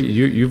phrase.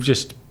 You've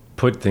just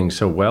put things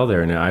so well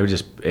there. And I would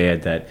just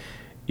add that,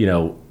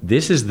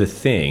 this is the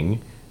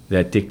thing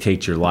that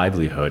dictates your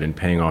livelihood and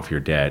paying off your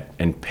debt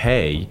and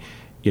pay.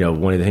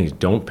 One of the things,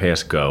 don't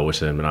pass go, which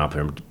is a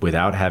monopoly,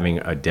 without having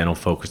a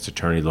dental-focused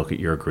attorney look at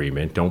your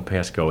agreement. Don't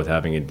pass go with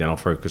having a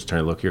dental-focused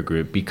attorney look at your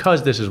agreement,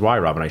 because this is why,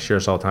 Rob, and I share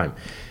this all the time.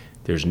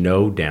 There's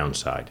no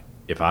downside.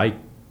 If I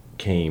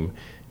came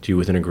to you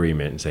with an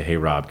agreement and say, hey,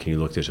 Rob, can you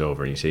look this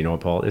over? And you say, you know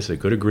what, Paul, this is a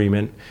good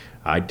agreement.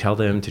 I'd tell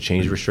them to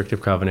change the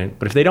restrictive covenant.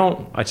 But if they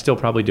don't, I'd still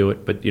probably do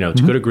it. But,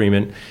 it's a good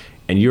agreement.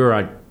 And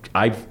you're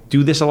I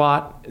do this a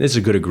lot. This is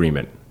a good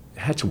agreement.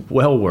 That's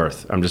well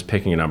worth, I'm just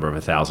picking a number of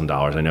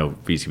 $1,000. I know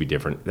fees can be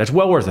different. That's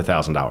well worth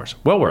 $1,000.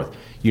 Well worth.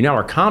 You now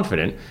are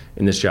confident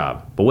in this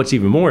job. But what's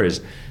even more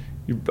is,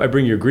 I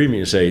bring your agreement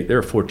and say, there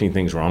are 14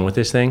 things wrong with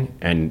this thing,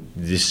 and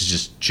this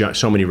is just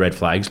so many red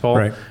flags, Paul.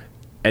 Right.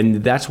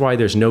 And that's why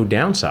there's no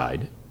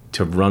downside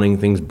to running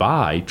things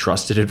by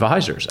trusted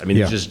advisors. I mean,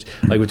 it's just,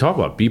 like we talk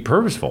about, be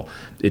purposeful.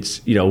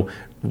 It's,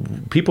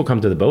 people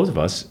come to the both of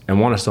us and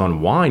want us to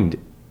unwind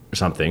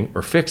something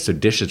or fix a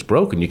dish that's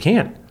broken. You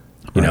can't.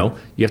 You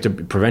have to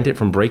prevent it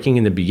from breaking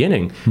in the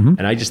beginning.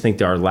 And I just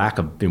think our lack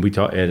of, and we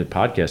talk at a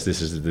podcast,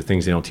 this is the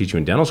things they don't teach you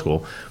in dental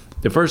school.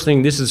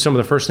 This is some of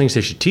the first things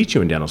they should teach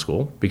you in dental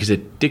school, because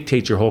it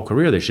dictates your whole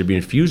career. They should be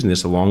infusing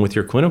this along with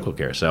your clinical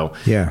care. So,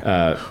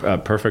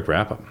 perfect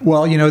wrap up.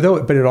 Well,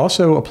 but it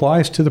also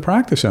applies to the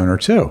practice owner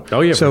too.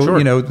 Oh yeah, so,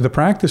 for sure. The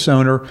practice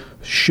owner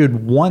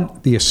should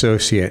want the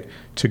associate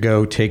to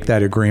go take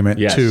that agreement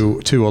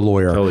to a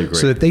lawyer, totally agree,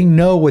 so that they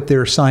know what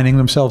they're signing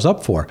themselves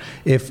up for.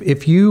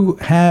 If you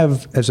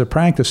have, as a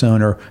practice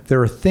owner,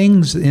 there are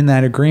things in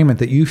that agreement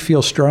that you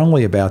feel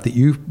strongly about, that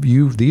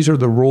these are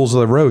the rules of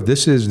the road.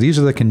 These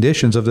are the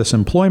conditions of this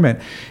employment.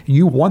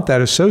 You want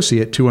that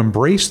associate to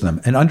embrace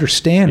them and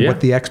understand what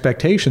the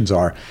expectations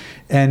are.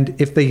 And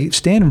if they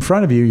stand in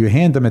front of you, you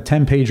hand them a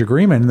 10-page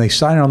agreement and they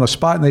sign it on the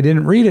spot and they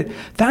didn't read it,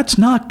 that's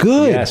not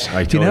good. Yes,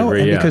 I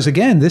totally agree. Because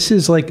again, this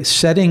is like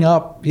setting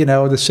up,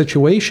 the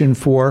situation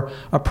for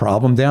a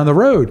problem down the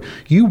road.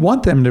 You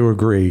want them to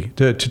agree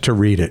to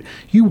read it.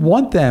 You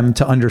want them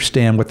to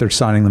understand what they're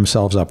signing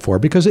themselves up for.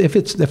 Because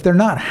if they're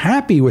not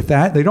happy with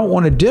that, they don't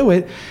want to do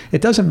it,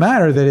 it doesn't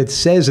matter that it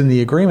says in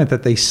the agreement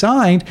that they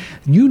signed,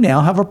 you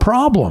now have a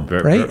problem,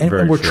 right?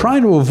 And we're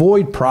trying to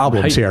avoid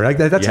problems here. Like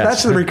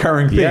that's the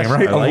recurring theme,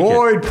 right?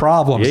 Avoid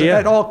problems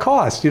at all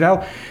costs,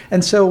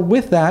 And so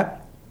with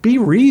that, be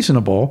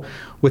reasonable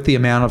with the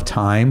amount of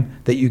time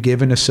that you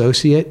give an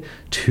associate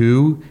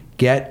to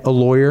get a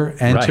lawyer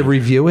and to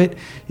review it.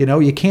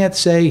 You can't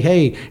say,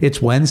 hey,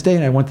 it's Wednesday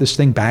and I want this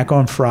thing back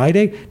on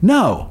Friday.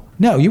 No,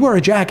 you are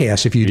a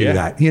jackass if you do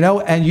that,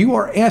 and you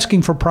are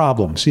asking for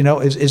problems.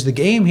 Is the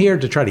game here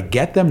to try to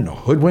get them, to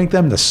hoodwink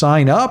them, to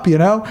sign up,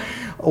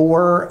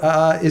 or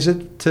is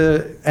it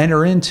to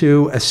enter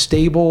into a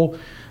stable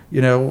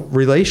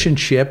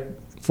relationship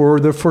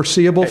for the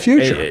foreseeable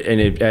future? And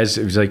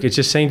it's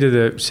just saying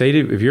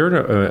if you're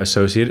an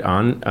associate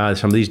on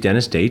some of these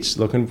dentist dates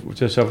looking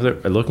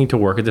to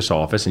work at this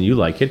office and you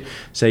like it,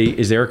 say,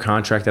 is there a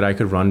contract that I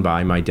could run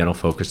by my dental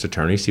focused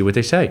attorney, see what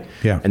they say?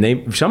 Yeah.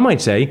 And some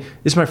might say,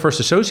 this is my first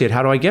associate,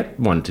 how do I get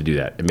one to do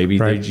that? And maybe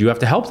you have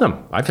to help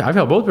them. I've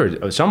helped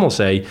both. Some will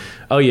say,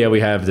 oh yeah, we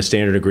have the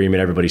standard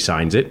agreement, everybody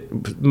signs it,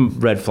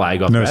 red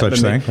flag off no such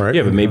thing, right?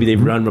 Yeah, but maybe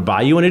they've run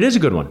by you and it is a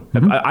good one.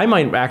 I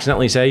might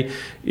accidentally say,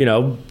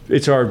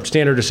 it's our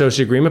standard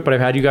associate agreement, but I've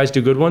had you guys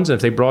do good ones. And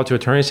if they brought it to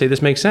attorney and say,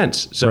 this makes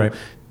sense. So,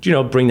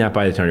 bring that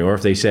by the attorney. Or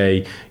if they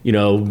say, you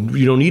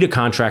don't need a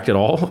contract at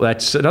all,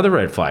 that's another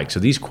red flag.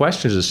 So these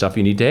questions are stuff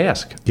you need to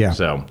ask. Yeah.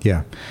 So,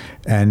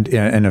 And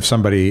if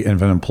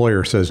an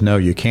employer says, no,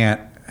 you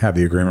can't have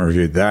the agreement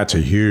reviewed, that's a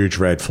huge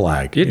red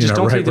flag. Yeah, just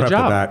don't take the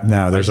job.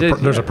 No, there's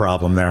a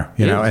problem there,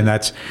 and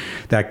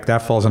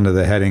that falls under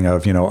the heading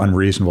of,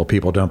 unreasonable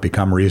people don't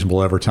become reasonable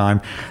over time.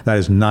 That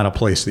is not a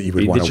place that you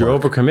would want to work.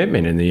 It's your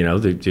overcommitment, and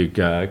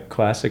the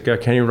classic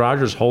Kenny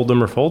Rogers, hold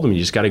them or fold them. You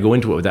just got to go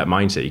into it with that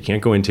mindset. You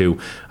can't go into,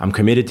 I'm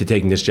committed to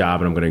taking this job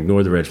and I'm going to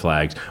ignore the red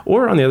flags.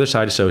 Or on the other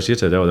side,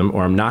 associates,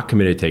 or I'm not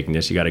committed to taking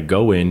this. You got to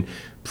go in,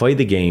 play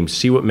the game,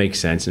 see what makes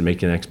sense, and make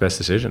the next best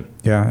decision.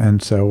 Yeah,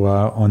 and so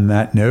on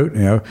that note,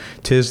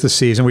 'tis the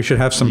season. We should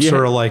have some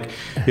sort of like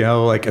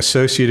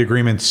associate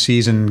agreement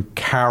season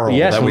carol.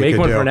 Yes, that we make could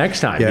one do. for next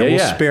time. We'll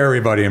spare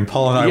everybody, and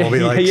Paul and I will be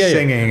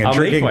singing and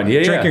drinking our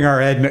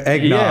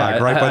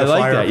eggnog right by the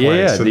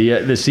fireplace.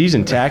 The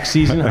season, tax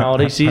season,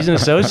 holiday season,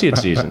 associate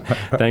season.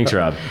 Thanks,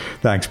 Rob.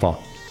 Thanks,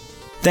 Paul.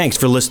 Thanks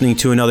for listening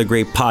to another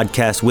great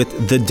podcast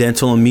with the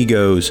Dental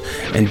Amigos.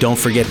 And don't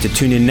forget to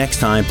tune in next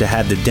time to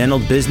have the dental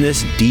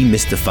business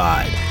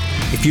demystified.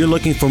 If you're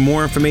looking for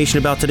more information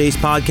about today's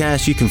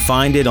podcast, you can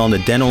find it on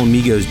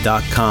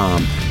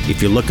thedentalamigos.com.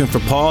 If you're looking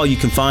for Paul, you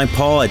can find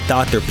Paul at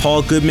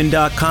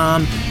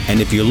drpaulgoodman.com. And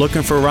if you're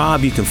looking for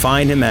Rob, you can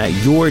find him at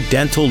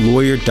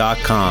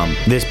yourdentallawyer.com.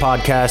 This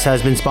podcast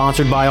has been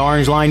sponsored by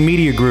Orange Line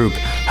Media Group,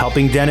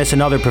 helping dentists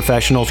and other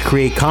professionals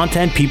create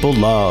content people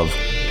love.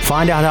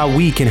 Find out how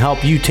we can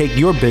help you take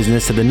your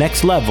business to the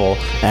next level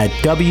at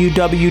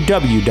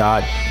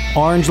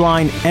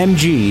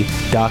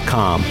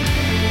www.orangelinemg.com.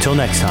 Till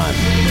next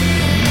time.